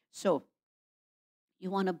 So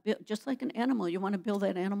you want to build, just like an animal, you want to build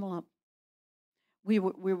that animal up. We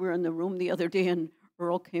were in the room the other day, and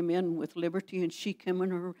Earl came in with Liberty, and she came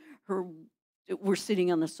in, we're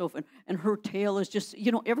sitting on the sofa, and her tail is just,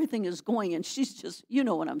 everything is going, and she's just, you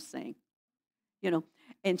know what I'm saying,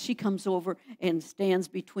 and she comes over and stands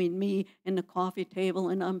between me and the coffee table,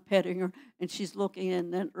 and I'm petting her, and she's looking,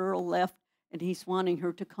 and then Earl left, and he's wanting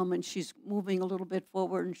her to come, and she's moving a little bit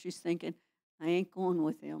forward, and she's thinking, I ain't going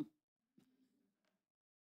with him.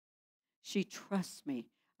 She trusts me.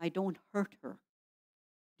 I don't hurt her.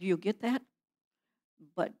 Do you get that?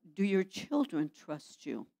 But do your children trust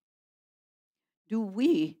you? Do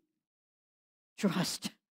we trust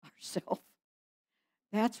ourselves?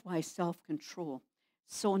 That's why self-control.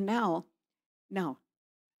 So now,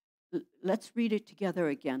 let's read it together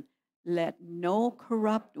again. Let no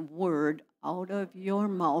corrupt word out of your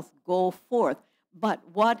mouth go forth, but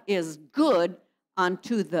what is good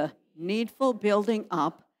unto the needful building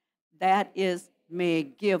up, that is, may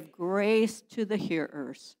give grace to the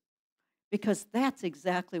hearers. Because that's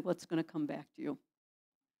exactly what's going to come back to you.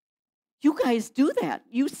 You guys do that.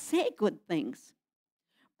 You say good things.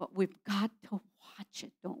 But we've got to watch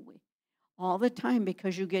it, don't we? All the time,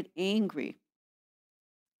 because you get angry.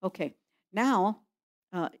 Okay, now,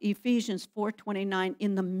 Ephesians 4:29,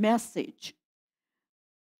 in the Message,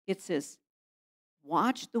 it says,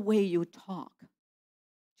 watch the way you talk.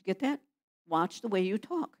 Did you get that? Watch the way you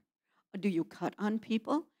talk. Do you cut on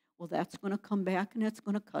people? Well, that's going to come back and it's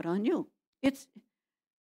going to cut on you.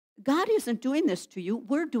 God isn't doing this to you.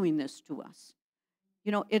 We're doing this to us.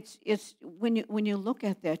 It's when you look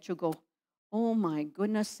at that, you go, oh my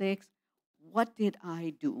goodness sakes, what did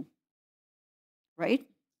I do? Right?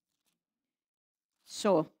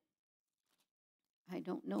 So I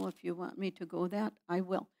don't know if you want me to go that. I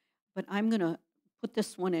will. But I'm going to put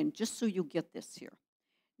this one in just so you get this here.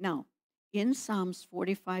 Now, in Psalms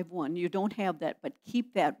 45:1, you don't have that, but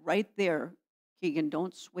keep that right there, Keegan.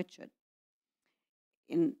 Don't switch it.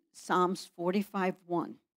 In Psalms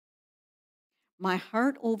 45:1, my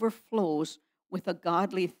heart overflows with a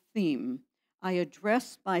godly theme. I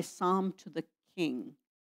address my psalm to the King.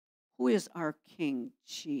 Who is our King?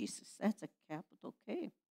 Jesus. That's a capital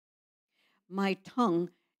K. My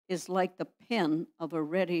tongue is like the pen of a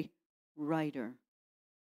ready writer.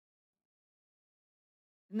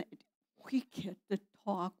 We get to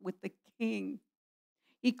talk with the King.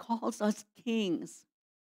 He calls us kings.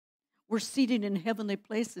 We're seated in heavenly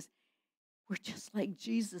places. We're just like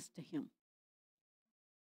Jesus to him.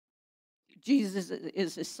 Jesus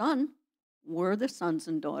is his son. We're the sons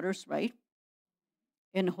and daughters, right?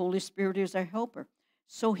 And the Holy Spirit is our helper.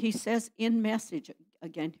 So he says in Message,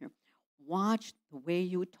 again here, watch the way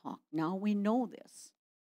you talk. Now we know this.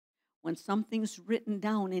 When something's written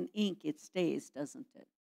down in ink, it stays, doesn't it?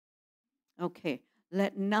 Okay,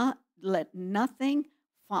 let nothing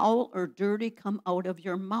foul or dirty come out of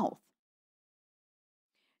your mouth.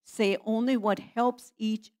 Say only what helps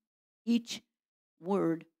each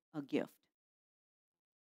word a gift.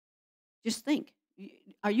 Just think, do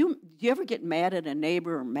you ever get mad at a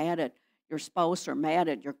neighbor or mad at your spouse or mad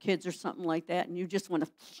at your kids or something like that, and you just want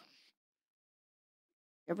to,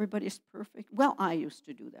 everybody's perfect? Well, I used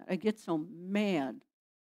to do that. I get so mad.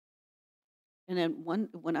 And then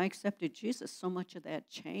when I accepted Jesus, so much of that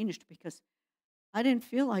changed because I didn't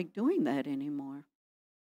feel like doing that anymore.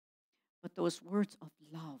 But those words of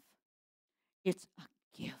love, it's a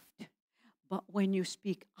gift. But when you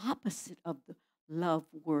speak opposite of the love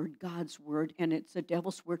word, God's word, and it's the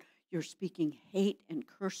devil's word, you're speaking hate and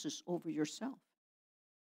curses over yourself.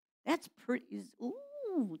 That's pretty,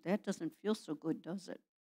 ooh, that doesn't feel so good, does it?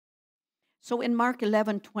 So in Mark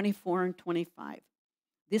 11:24 and 25,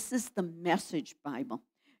 this is the Message Bible.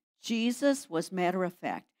 Jesus was, matter of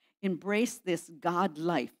fact, embrace this God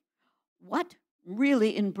life. What?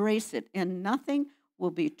 Really embrace it, and nothing will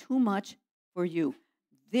be too much for you.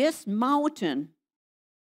 This mountain,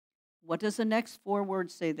 what does the next 4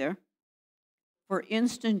 words say there? For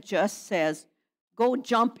instance, just says, go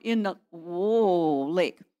jump in the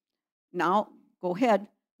lake. Now, go ahead.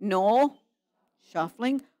 No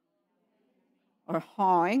shuffling or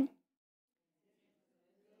hawing.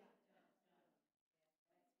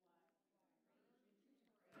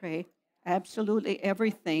 Pray. Absolutely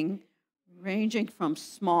everything, ranging from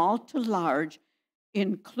small to large,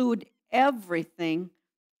 include everything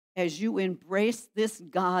as you embrace this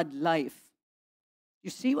God life. You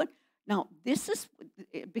see what? Now, this is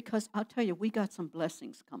because I'll tell you, we got some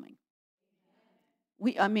blessings coming.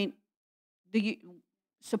 I mean,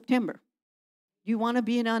 September. You want to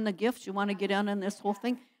be in on the gifts? You want to get on this whole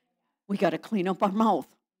thing? We got to clean up our mouth.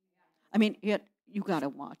 I mean, you got to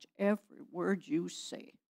watch every word you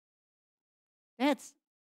say. This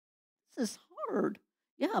is hard.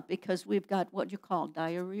 Yeah, because we've got what you call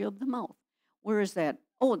diarrhea of the mouth. Where is that?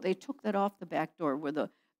 Oh, they took that off the back door where the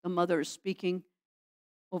mother is speaking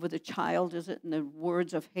over the child, is it? And the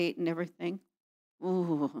words of hate and everything.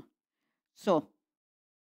 Ooh. So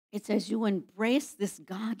it says you embrace this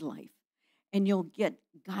God life and you'll get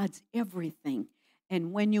God's everything.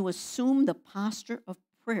 And when you assume the posture of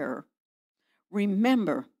prayer,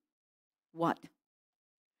 remember what?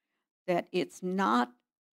 That it's not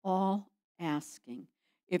all asking.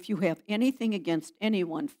 If you have anything against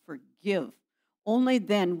anyone, forgive. Only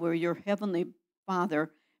then will your heavenly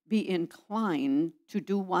Father be inclined to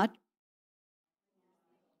do what?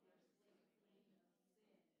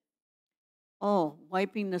 Oh,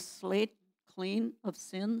 wiping the slate clean of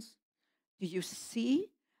sins. Do you see?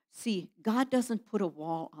 See, God doesn't put a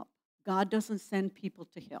wall up. God doesn't send people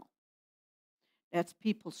to hell. That's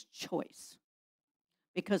people's choice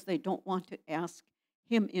because they don't want to ask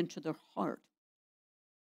him into their heart,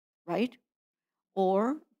 right?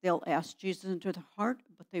 Or they'll ask Jesus into their heart,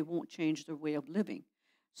 but they won't change their way of living.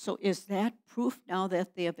 So is that proof now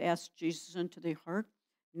that they have asked Jesus into their heart?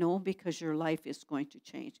 No, because your life is going to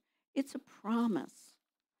change. It's a promise.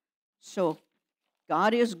 So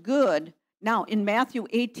God is good. Now, in Matthew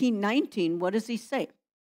 18:19, what does he say?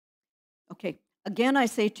 Okay, again I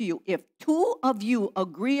say to you, if two of you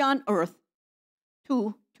agree on earth,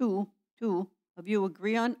 two of you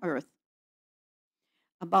agree on earth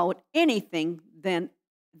about anything, then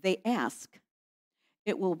they ask,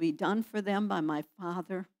 it will be done for them by my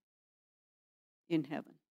Father in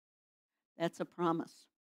heaven. That's a promise.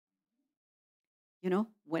 You know,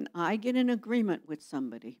 when I get in agreement with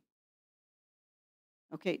somebody,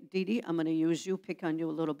 okay, Dee Dee, I'm going to use you, pick on you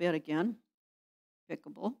a little bit again,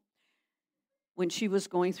 pickable. When she was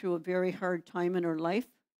going through a very hard time in her life,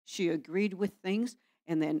 she agreed with things,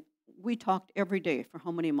 and then we talked every day for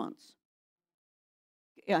how many months?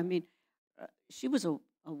 I mean, she was a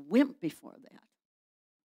wimp before that.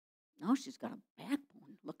 Now she's got a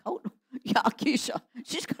backbone. Look out. Yeah, Keisha,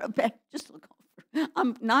 she's got a back. Just look out for her.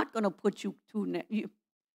 I'm not going to put you two,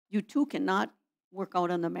 you two cannot work out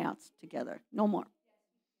on the mats together. No more.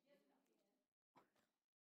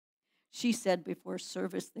 She said before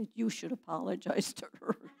service that you should apologize to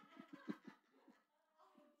her.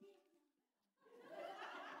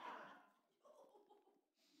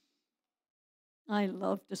 I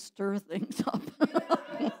love to stir things up.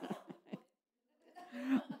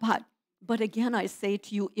 But again, I say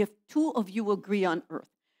to you, if two of you agree on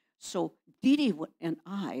earth, so Dee Dee and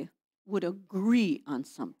I would agree on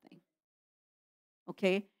something,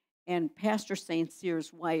 okay? And Pastor St.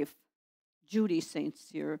 Cyr's wife, Judy St.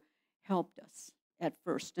 Cyr, helped us at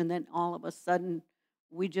first. And then all of a sudden,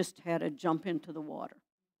 we just had to jump into the water.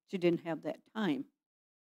 She didn't have that time.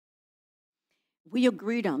 We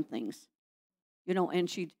agreed on things, you know, and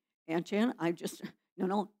Aunt Jan,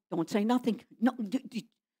 no, don't say nothing. No,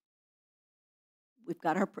 we've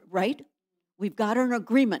got our, right? We've got an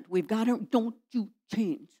agreement. We've got our, don't you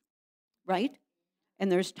change, right?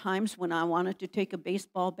 And there's times when I wanted to take a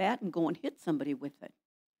baseball bat and go and hit somebody with it,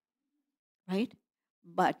 right?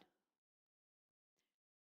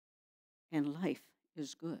 And life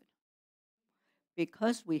is good.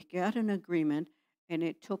 Because we got an agreement, and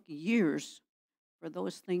it took years for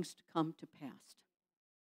those things to come to pass.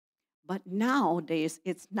 But nowadays,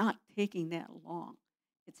 it's not taking that long.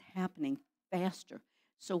 It's happening faster.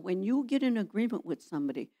 So when you get in agreement with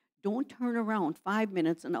somebody, don't turn around 5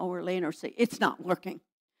 minutes, an hour later, and say, it's not working,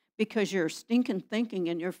 because your stinking thinking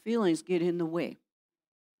and your feelings get in the way.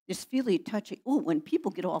 This feely touchy. Oh, when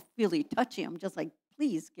people get all feely touchy, I'm just like,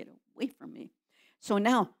 please get away from me. So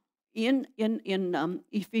now, in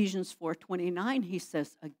Ephesians 4:29, he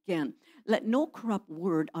says again, let no corrupt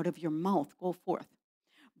word out of your mouth go forth,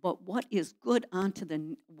 but what is good unto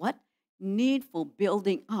the what? Needful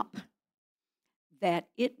building up, that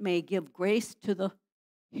it may give grace to the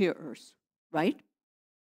hearers, right?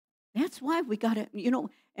 That's why we got to, you know,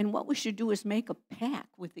 and what we should do is make a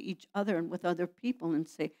pact with each other and with other people and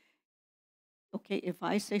say, okay, if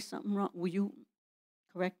I say something wrong, will you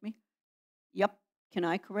correct me? Yep. Can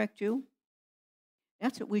I correct you?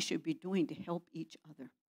 That's what we should be doing to help each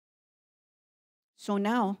other. So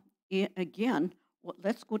now, again,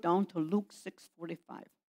 let's go down to Luke 6:45.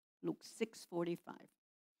 Luke 6:45.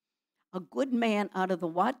 A good man out of the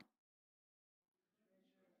what?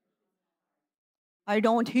 I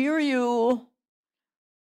don't hear you.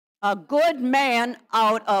 A good man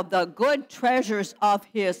out of the good treasures of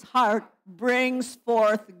his heart brings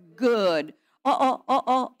forth good.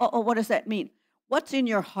 What does that mean? What's in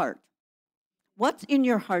your heart? What's in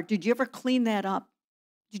your heart? Did you ever clean that up?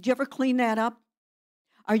 Did you ever clean that up?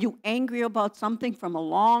 Are you angry about something from a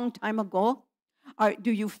long time ago? Or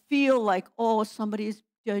do you feel like, oh, somebody's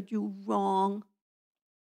did you wrong?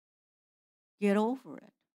 Get over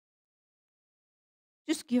it.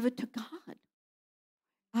 Just give it to God.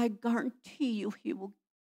 I guarantee you he will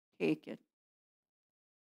take it.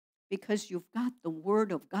 Because you've got the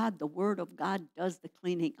Word of God. The Word of God does the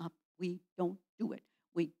cleaning up. We don't do it.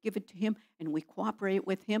 We give it to him, and we cooperate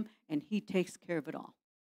with him, and he takes care of it all.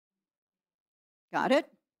 Got it?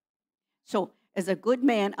 So, as a good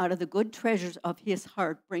man out of the good treasures of his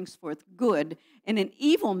heart brings forth good, and an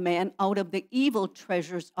evil man out of the evil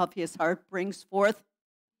treasures of his heart brings forth.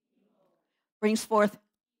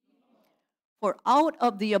 For out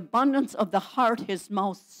of the abundance of the heart his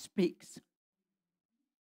mouth speaks.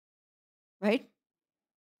 Right?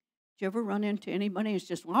 Do you ever run into anybody who's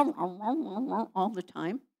just all the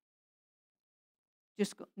time?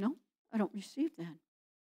 Just go, no, I don't receive that.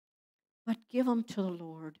 But give them to the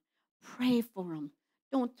Lord. Pray for them.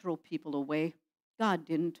 Don't throw people away. God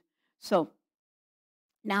didn't. So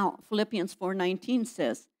now Philippians 4:19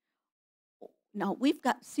 says, now we've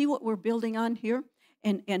got, see what we're building on here?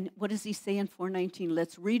 And what does he say in 4:19?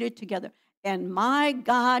 Let's read it together. And my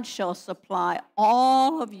God shall supply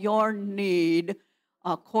all of your need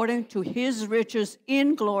according to his riches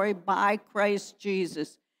in glory by Christ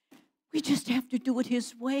Jesus. We just have to do it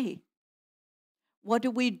his way. What do?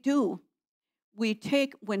 We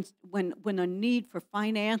take, when a need for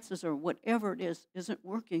finances or whatever it is isn't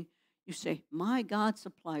working, you say, my God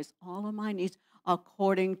supplies all of my needs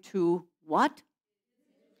according to what?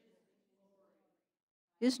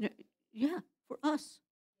 For us.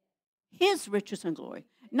 His riches and glory,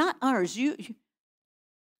 not ours.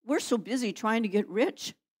 We're so busy trying to get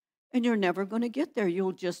rich, and you're never going to get there.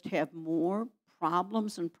 You'll just have more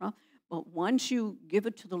problems But once you give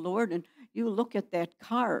it to the Lord and you look at that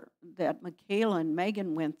car that Michaela and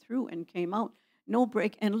Megan went through and came out, no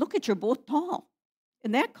brake, and look at you're both tall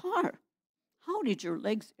in that car. How did your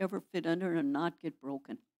legs ever fit under and not get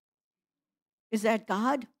broken? Is that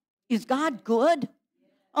God? Is God good?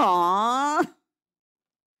 Aww.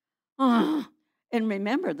 And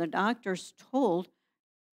remember, the doctors told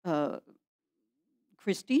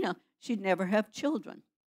Christina she'd never have children.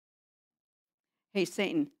 Hey,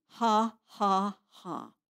 Satan, ha, ha,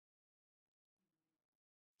 ha.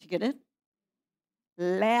 Did you get it?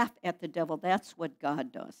 Laugh at the devil. That's what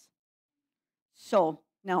God does. So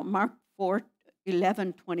now Mark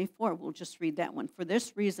 4:11-24, we'll just read that one. For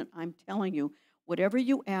this reason, I'm telling you, whatever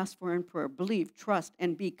you ask for in prayer, believe, trust,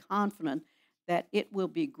 and be confident that it will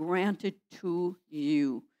be granted to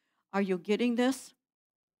you. Are you getting this?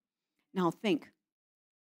 Now think.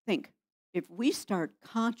 If we start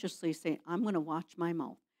consciously saying, I'm going to watch my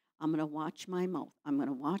mouth, I'm going to watch my mouth, I'm going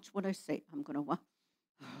to watch what I say, I'm going to watch.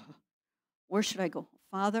 Where should I go?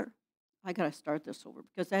 Father, I got to start this over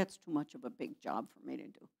because that's too much of a big job for me to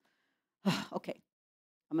do. Okay,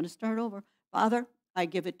 I'm going to start over. Father, I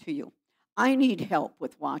give it to you. I need help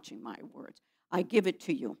with watching my words. I give it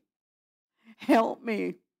to you. Help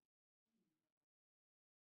me.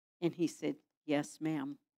 And he said, yes,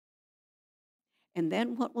 ma'am. And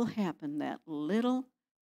then what will happen? That little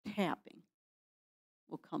tapping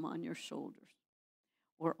will come on your shoulders.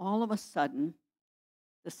 Or all of a sudden,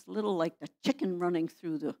 this little, like the chicken running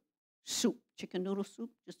through the soup, chicken noodle soup,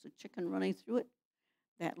 just a chicken running through it,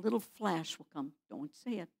 that little flash will come. Don't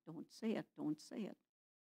say it, don't say it, don't say it.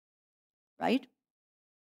 Right?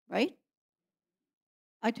 Right?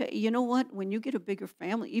 I tell you, you know what? When you get a bigger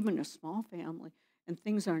family, even a small family, and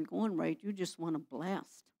things aren't going right, you just want to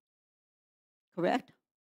blast. Correct?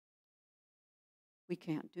 We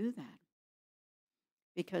can't do that.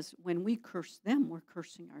 Because when we curse them, we're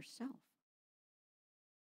cursing ourselves.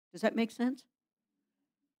 Does that make sense?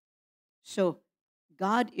 So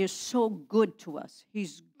God is so good to us.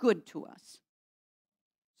 He's good to us.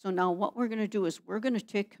 So now what we're going to do is we're going to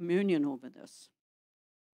take communion over this.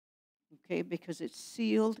 Okay? Because it's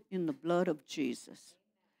sealed in the blood of Jesus.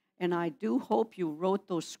 And I do hope you wrote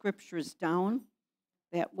those scriptures down.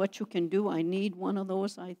 That what you can do, I need one of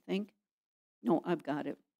those, I think. No, I've got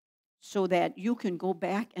it. So that you can go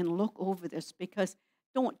back and look over this, because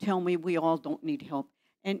don't tell me we all don't need help.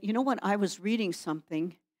 And you know what? I was reading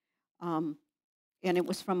something, and it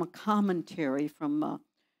was from a commentary from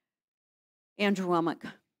Andrew Womack.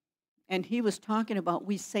 And he was talking about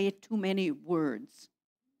we say too many words.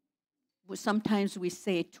 sometimes we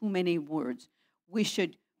say too many words. We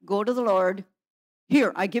should go to the Lord.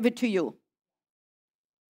 Here, I give it to you.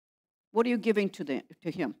 What are you giving to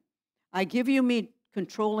him? I give you me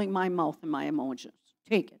controlling my mouth and my emotions.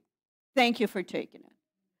 Take it. Thank you for taking it.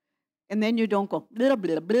 And then you don't go blah,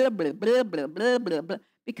 blah, blah, blah, blah, blah, blah, blah, blah.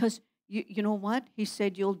 Because you know what? He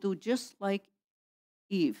said you'll do just like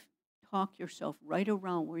Eve. Talk yourself right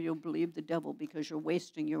around where you'll believe the devil because you're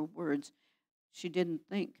wasting your words. She didn't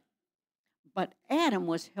think. But Adam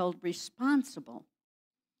was held responsible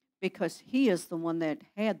because he is the one that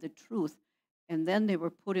had the truth. And then they were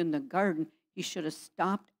put in the garden. He should have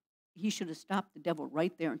stopped the devil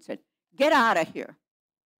right there and said, get out of here.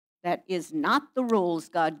 That is not the rules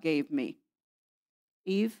God gave me.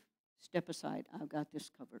 Eve, step aside. I've got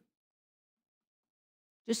this covered.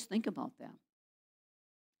 Just think about that.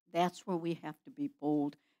 That's where we have to be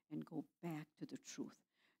bold and go back to the truth.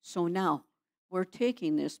 So now, we're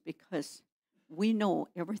taking this because we know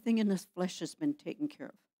everything in this flesh has been taken care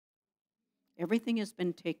of. Everything has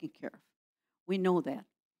been taken care of. We know that.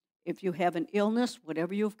 If you have an illness,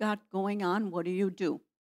 whatever you've got going on, what do?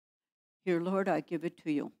 Here, Lord, I give it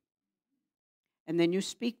to you. And then you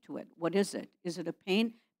speak to it. What is it? Is it a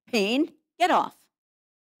pain? Pain, get off.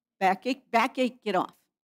 Backache, get off.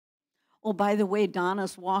 Oh, by the way,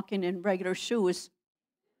 Donna's walking in regular shoes.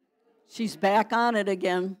 She's back on it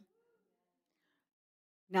again.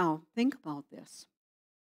 Now, think about this.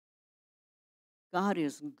 God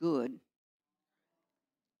is good.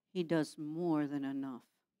 He does more than enough.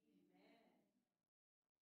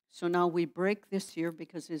 So now we break this here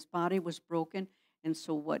because his body was broken. And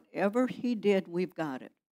so whatever he did, we've got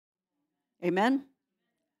it. Amen?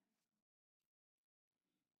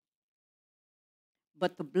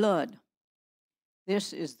 But the blood,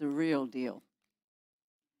 this is the real deal.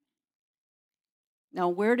 Now,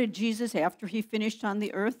 where did Jesus, after he finished on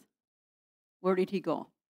the earth, where did he go?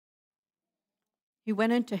 He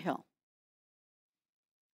went into hell.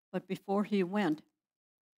 But before he went,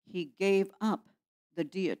 he gave up the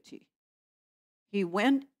deity. He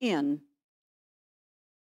went in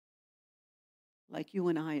like you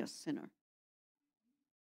and I, a sinner.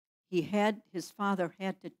 His father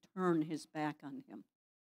had to turn his back on him.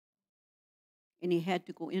 And he had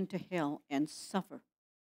to go into hell and suffer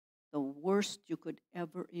the worst you could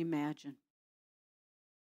ever imagine.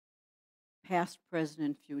 Past, present,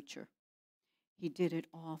 and future. He did it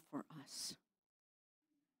all for us.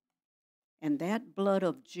 And that blood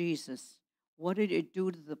of Jesus, what did it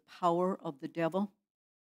do to the power of the devil?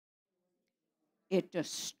 It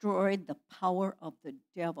destroyed the power of the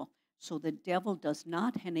devil. So the devil does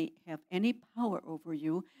not have any power over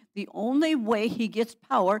you. The only way he gets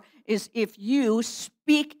power is if you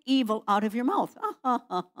speak evil out of your mouth.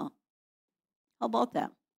 How about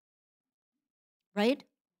that? Right?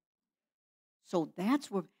 So that's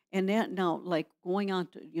where, and then now, like going on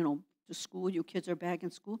to school, you kids are back in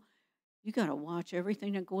school, you got to watch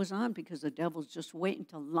everything that goes on because the devil's just waiting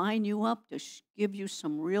to line you up to give you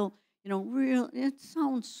some real, it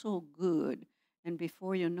sounds so good. And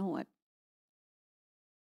before you know it,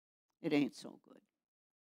 it ain't so good.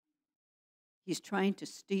 He's trying to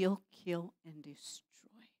steal, kill, and destroy.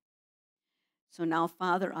 So now,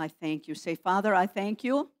 Father, I thank you. Say, Father, I thank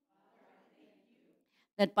you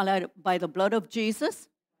that by the blood of Jesus,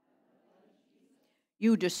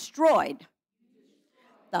 you destroyed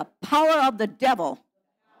the power of the devil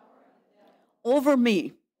over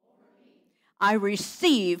me. I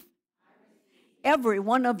receive every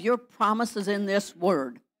one of your promises in this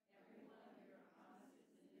word.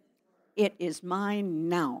 It is mine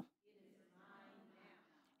now.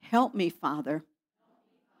 Help me, Father,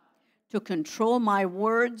 to control my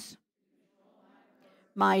words,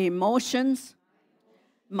 my emotions,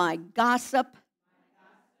 my gossip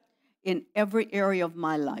in every area of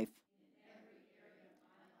my life.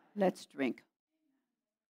 Let's drink.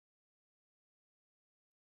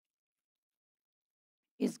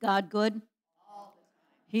 Is God good?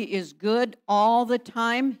 He is good all the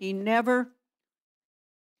time. He never,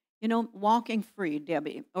 walking free,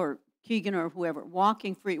 Debbie, or Keegan or whoever,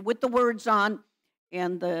 walking free with the words on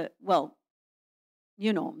and the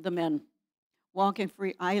men. Walking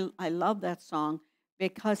free. I love that song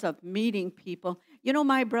because of meeting people.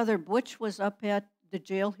 My brother Butch was up at the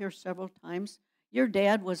jail here several times. Your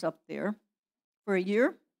dad was up there for a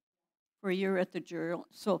year at the jail.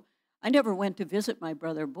 So I never went to visit my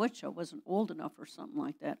brother Butch. I wasn't old enough or something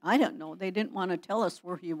like that. I don't know. They didn't want to tell us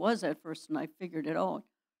where he was at first, and I figured it out.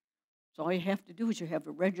 So all you have to do is you have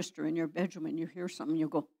a register in your bedroom, and you hear something, you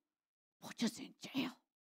go, Butch is in jail.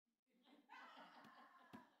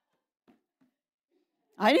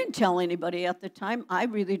 I didn't tell anybody at the time. I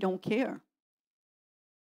really don't care.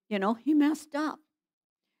 You know, he messed up.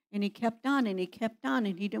 And he kept on and he kept on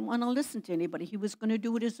and he didn't want to listen to anybody. He was going to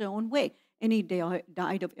do it his own way. And he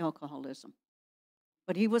died of alcoholism.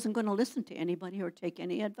 But he wasn't going to listen to anybody or take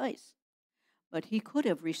any advice. But he could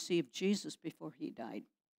have received Jesus before he died.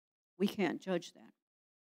 We can't judge that.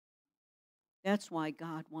 That's why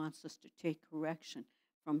God wants us to take correction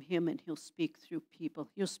from him, and he'll speak through people.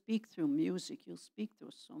 He'll speak through music. He'll speak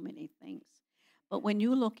through so many things. But when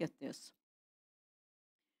you look at this,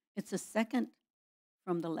 it's a second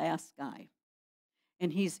from the last guy.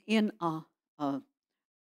 And he's in a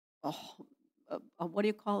what do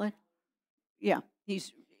you call it? Yeah,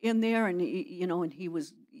 he's in there, and and he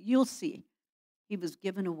was, you'll see, he was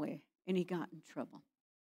given away, and he got in trouble.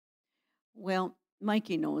 Well,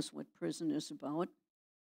 Mikey knows what prison is about.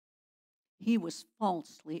 He was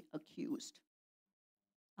falsely accused.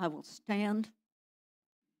 I will stand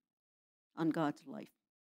on God's life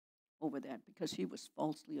over that because he was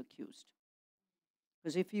falsely accused.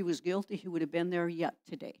 Because if he was guilty, he would have been there yet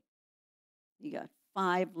today. You got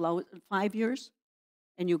 5 years,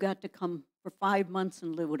 and you got to come for 5 months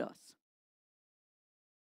and live with us.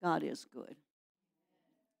 God is good.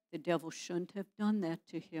 The devil shouldn't have done that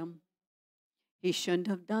to him. He shouldn't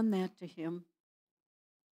have done that to him.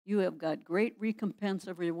 You have got great recompense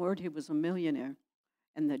of reward. He was a millionaire.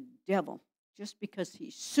 And the devil, just because he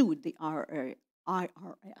sued the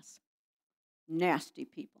IRS, nasty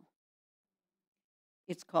people,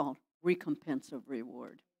 it's called recompense of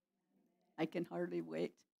reward. I can hardly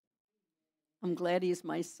wait. I'm glad he's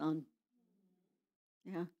my son.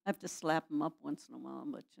 Yeah, I have to slap him up once in a while,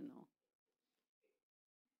 but you know.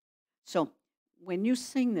 So when you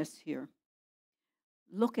sing this here,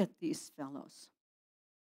 look at these fellows.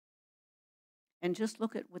 And just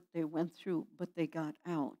look at what they went through, but they got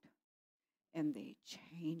out, and they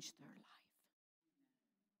changed their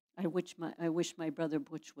life. I wish my brother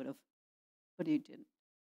Butch would have, but he didn't.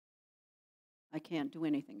 I can't do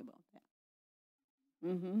anything about that.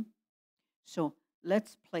 So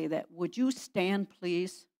let's play that. Would you stand,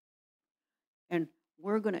 please? And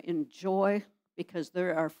we're going to enjoy, because they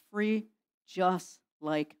are free just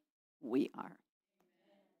like we are.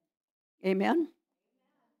 Amen?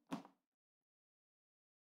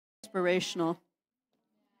 Inspirational.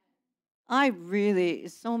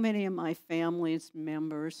 So many of my family's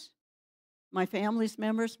members, my family,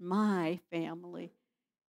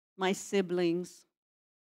 my siblings,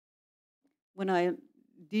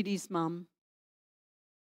 Dee Dee's mom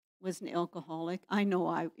was an alcoholic. I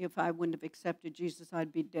know if I wouldn't have accepted Jesus,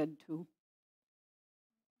 I'd be dead too.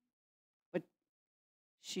 But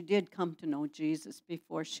she did come to know Jesus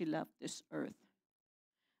before she left this earth.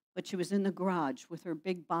 But she was in the garage with her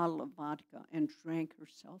big bottle of vodka and drank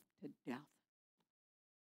herself to death.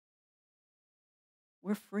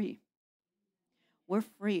 We're free. We're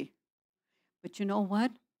free. But you know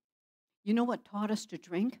what? You know what taught us to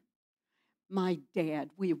drink? My dad.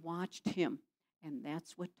 We watched him, and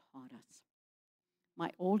that's what taught us.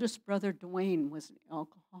 My oldest brother, Dwayne, was an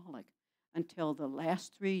alcoholic until the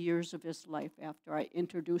last 3 years of his life after I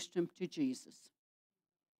introduced him to Jesus.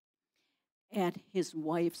 At his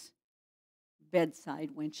wife's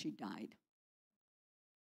bedside when she died.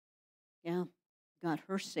 Yeah, got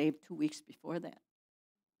her saved 2 weeks before that.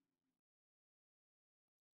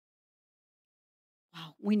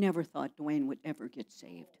 Wow, we never thought Dwayne would ever get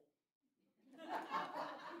saved.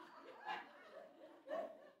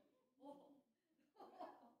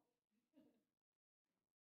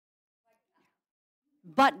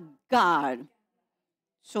 But God.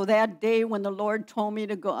 So that day when the Lord told me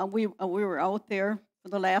to go, we were out there for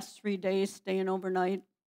the last 3 days, staying overnight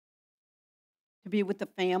to be with the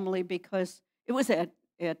family, because it was at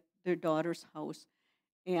their daughter's house,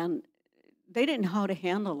 and they didn't know how to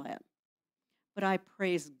handle that. But I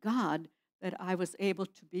praise God that I was able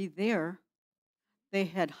to be there. They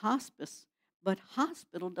had hospice, but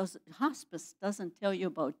hospice doesn't tell you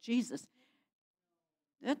about Jesus.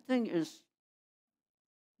 That thing is,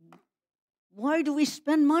 why do we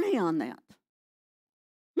spend money on that?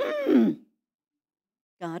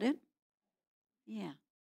 Got it? Yeah.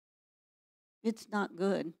 It's not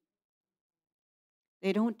good.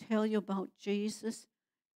 They don't tell you about Jesus.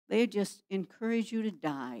 They just encourage you to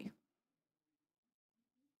die.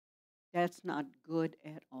 That's not good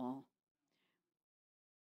at all.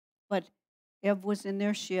 But Ev was in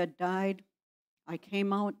there. She had died. I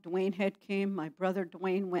came out. Dwayne had came. My brother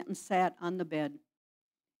Dwayne went and sat on the bed.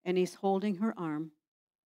 And he's holding her arm.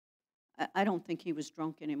 I don't think he was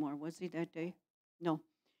drunk anymore, was he, that day? No.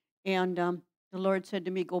 And the Lord said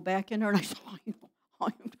to me, go back in there. And I said,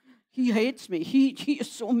 he hates me. He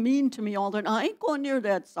is so mean to me all the time. I ain't going near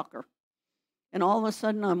that sucker. And all of a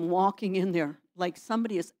sudden, I'm walking in there like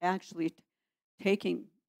somebody is actually taking,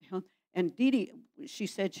 and Dee Dee, she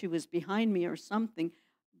said she was behind me or something,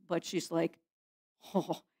 but she's like,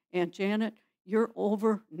 oh, Aunt Janet, you're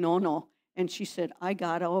over. No. And she said, I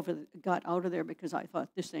got out of there because I thought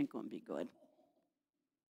this ain't going to be good.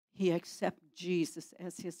 He accepted Jesus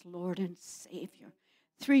as his Lord and Savior.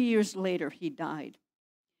 3 years later, he died.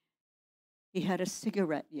 He had a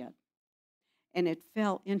cigarette yet, and it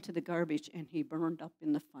fell into the garbage, and he burned up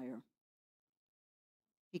in the fire.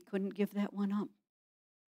 He couldn't give that one up.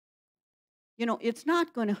 It's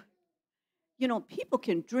not going to, people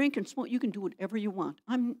can drink and smoke. You can do whatever you want.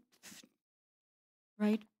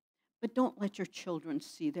 Right? But don't let your children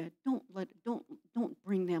see that. Don't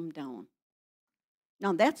bring them down.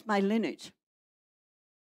 Now, that's my lineage.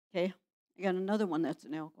 Okay? I got another one that's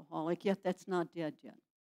an alcoholic, yet that's not dead yet.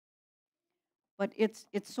 But it's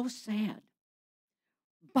so sad.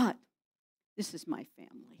 But this is my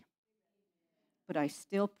family. But I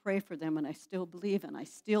still pray for them, and I still believe, and I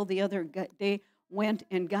still the other day went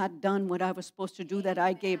and got done what I was supposed to do that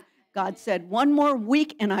I gave. God said, 1 more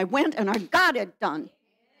week, and I went, and I got it done.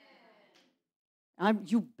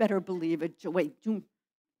 You better believe it. Wait,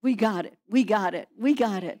 we got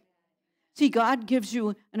it. See, God gives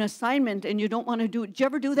you an assignment, and you don't want to do it. Did you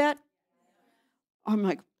ever do that? I'm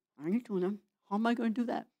like, I ain't doing that. How am I going to do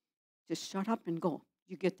that? Just shut up and go.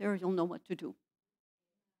 You get there, you'll know what to do.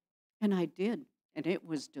 And I did, and it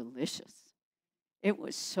was delicious. It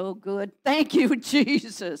was so good. Thank you,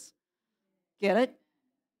 Jesus. Get it?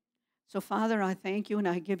 So, Father, I thank you, and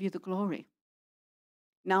I give you the glory.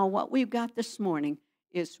 Now, what we've got this morning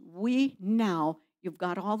is you've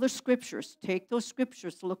got all the scriptures. Take those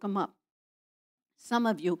scriptures, look them up. Some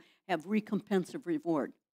of you have recompense of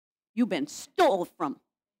reward. You've been stole from.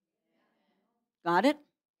 Got it?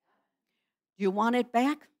 Do you want it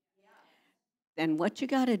back? Then what you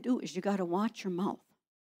got to do is you got to watch your mouth,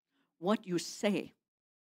 what you say.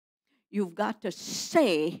 You've got to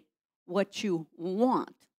say what you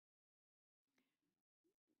want.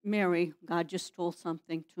 Mary, God just told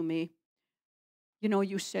something to me.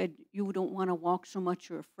 You said you don't want to walk so much,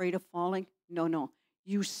 you're afraid of falling. No.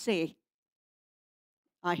 You say,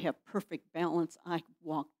 I have perfect balance. I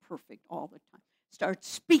walk perfect all the time. Start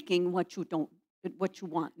speaking what you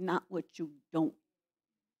want, not what you don't.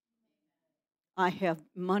 I have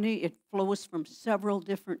money. It flows from several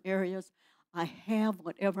different areas. I have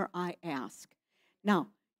whatever I ask. Now,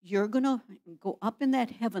 you're going to go up in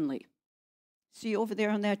that heavenly. See over there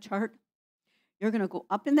on that chart? You're going to go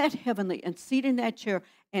up in that heavenly and sit in that chair.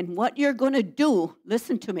 And what you're going to do,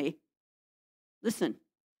 listen to me. Listen.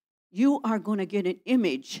 You are going to get an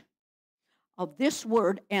image of this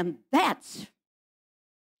word, and that's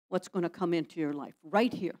what's going to come into your life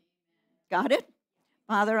right here. Got it?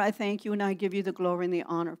 Father, I thank you, and I give you the glory and the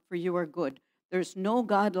honor, for you are good. There's no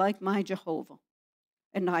God like my Jehovah,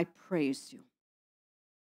 and I praise you.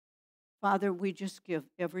 Father, we just give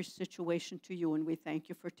every situation to you, and we thank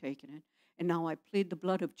you for taking it. And now I plead the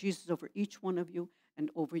blood of Jesus over each one of you and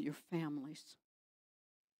over your families.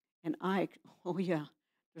 And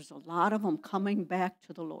there's a lot of them coming back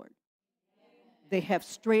to the Lord. They have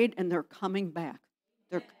strayed, and they're coming back.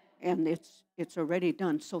 And it's already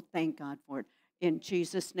done, so thank God for it. In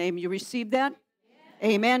Jesus' name, you receive that?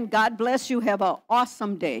 Amen. God bless you. Have an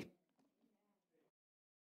awesome day.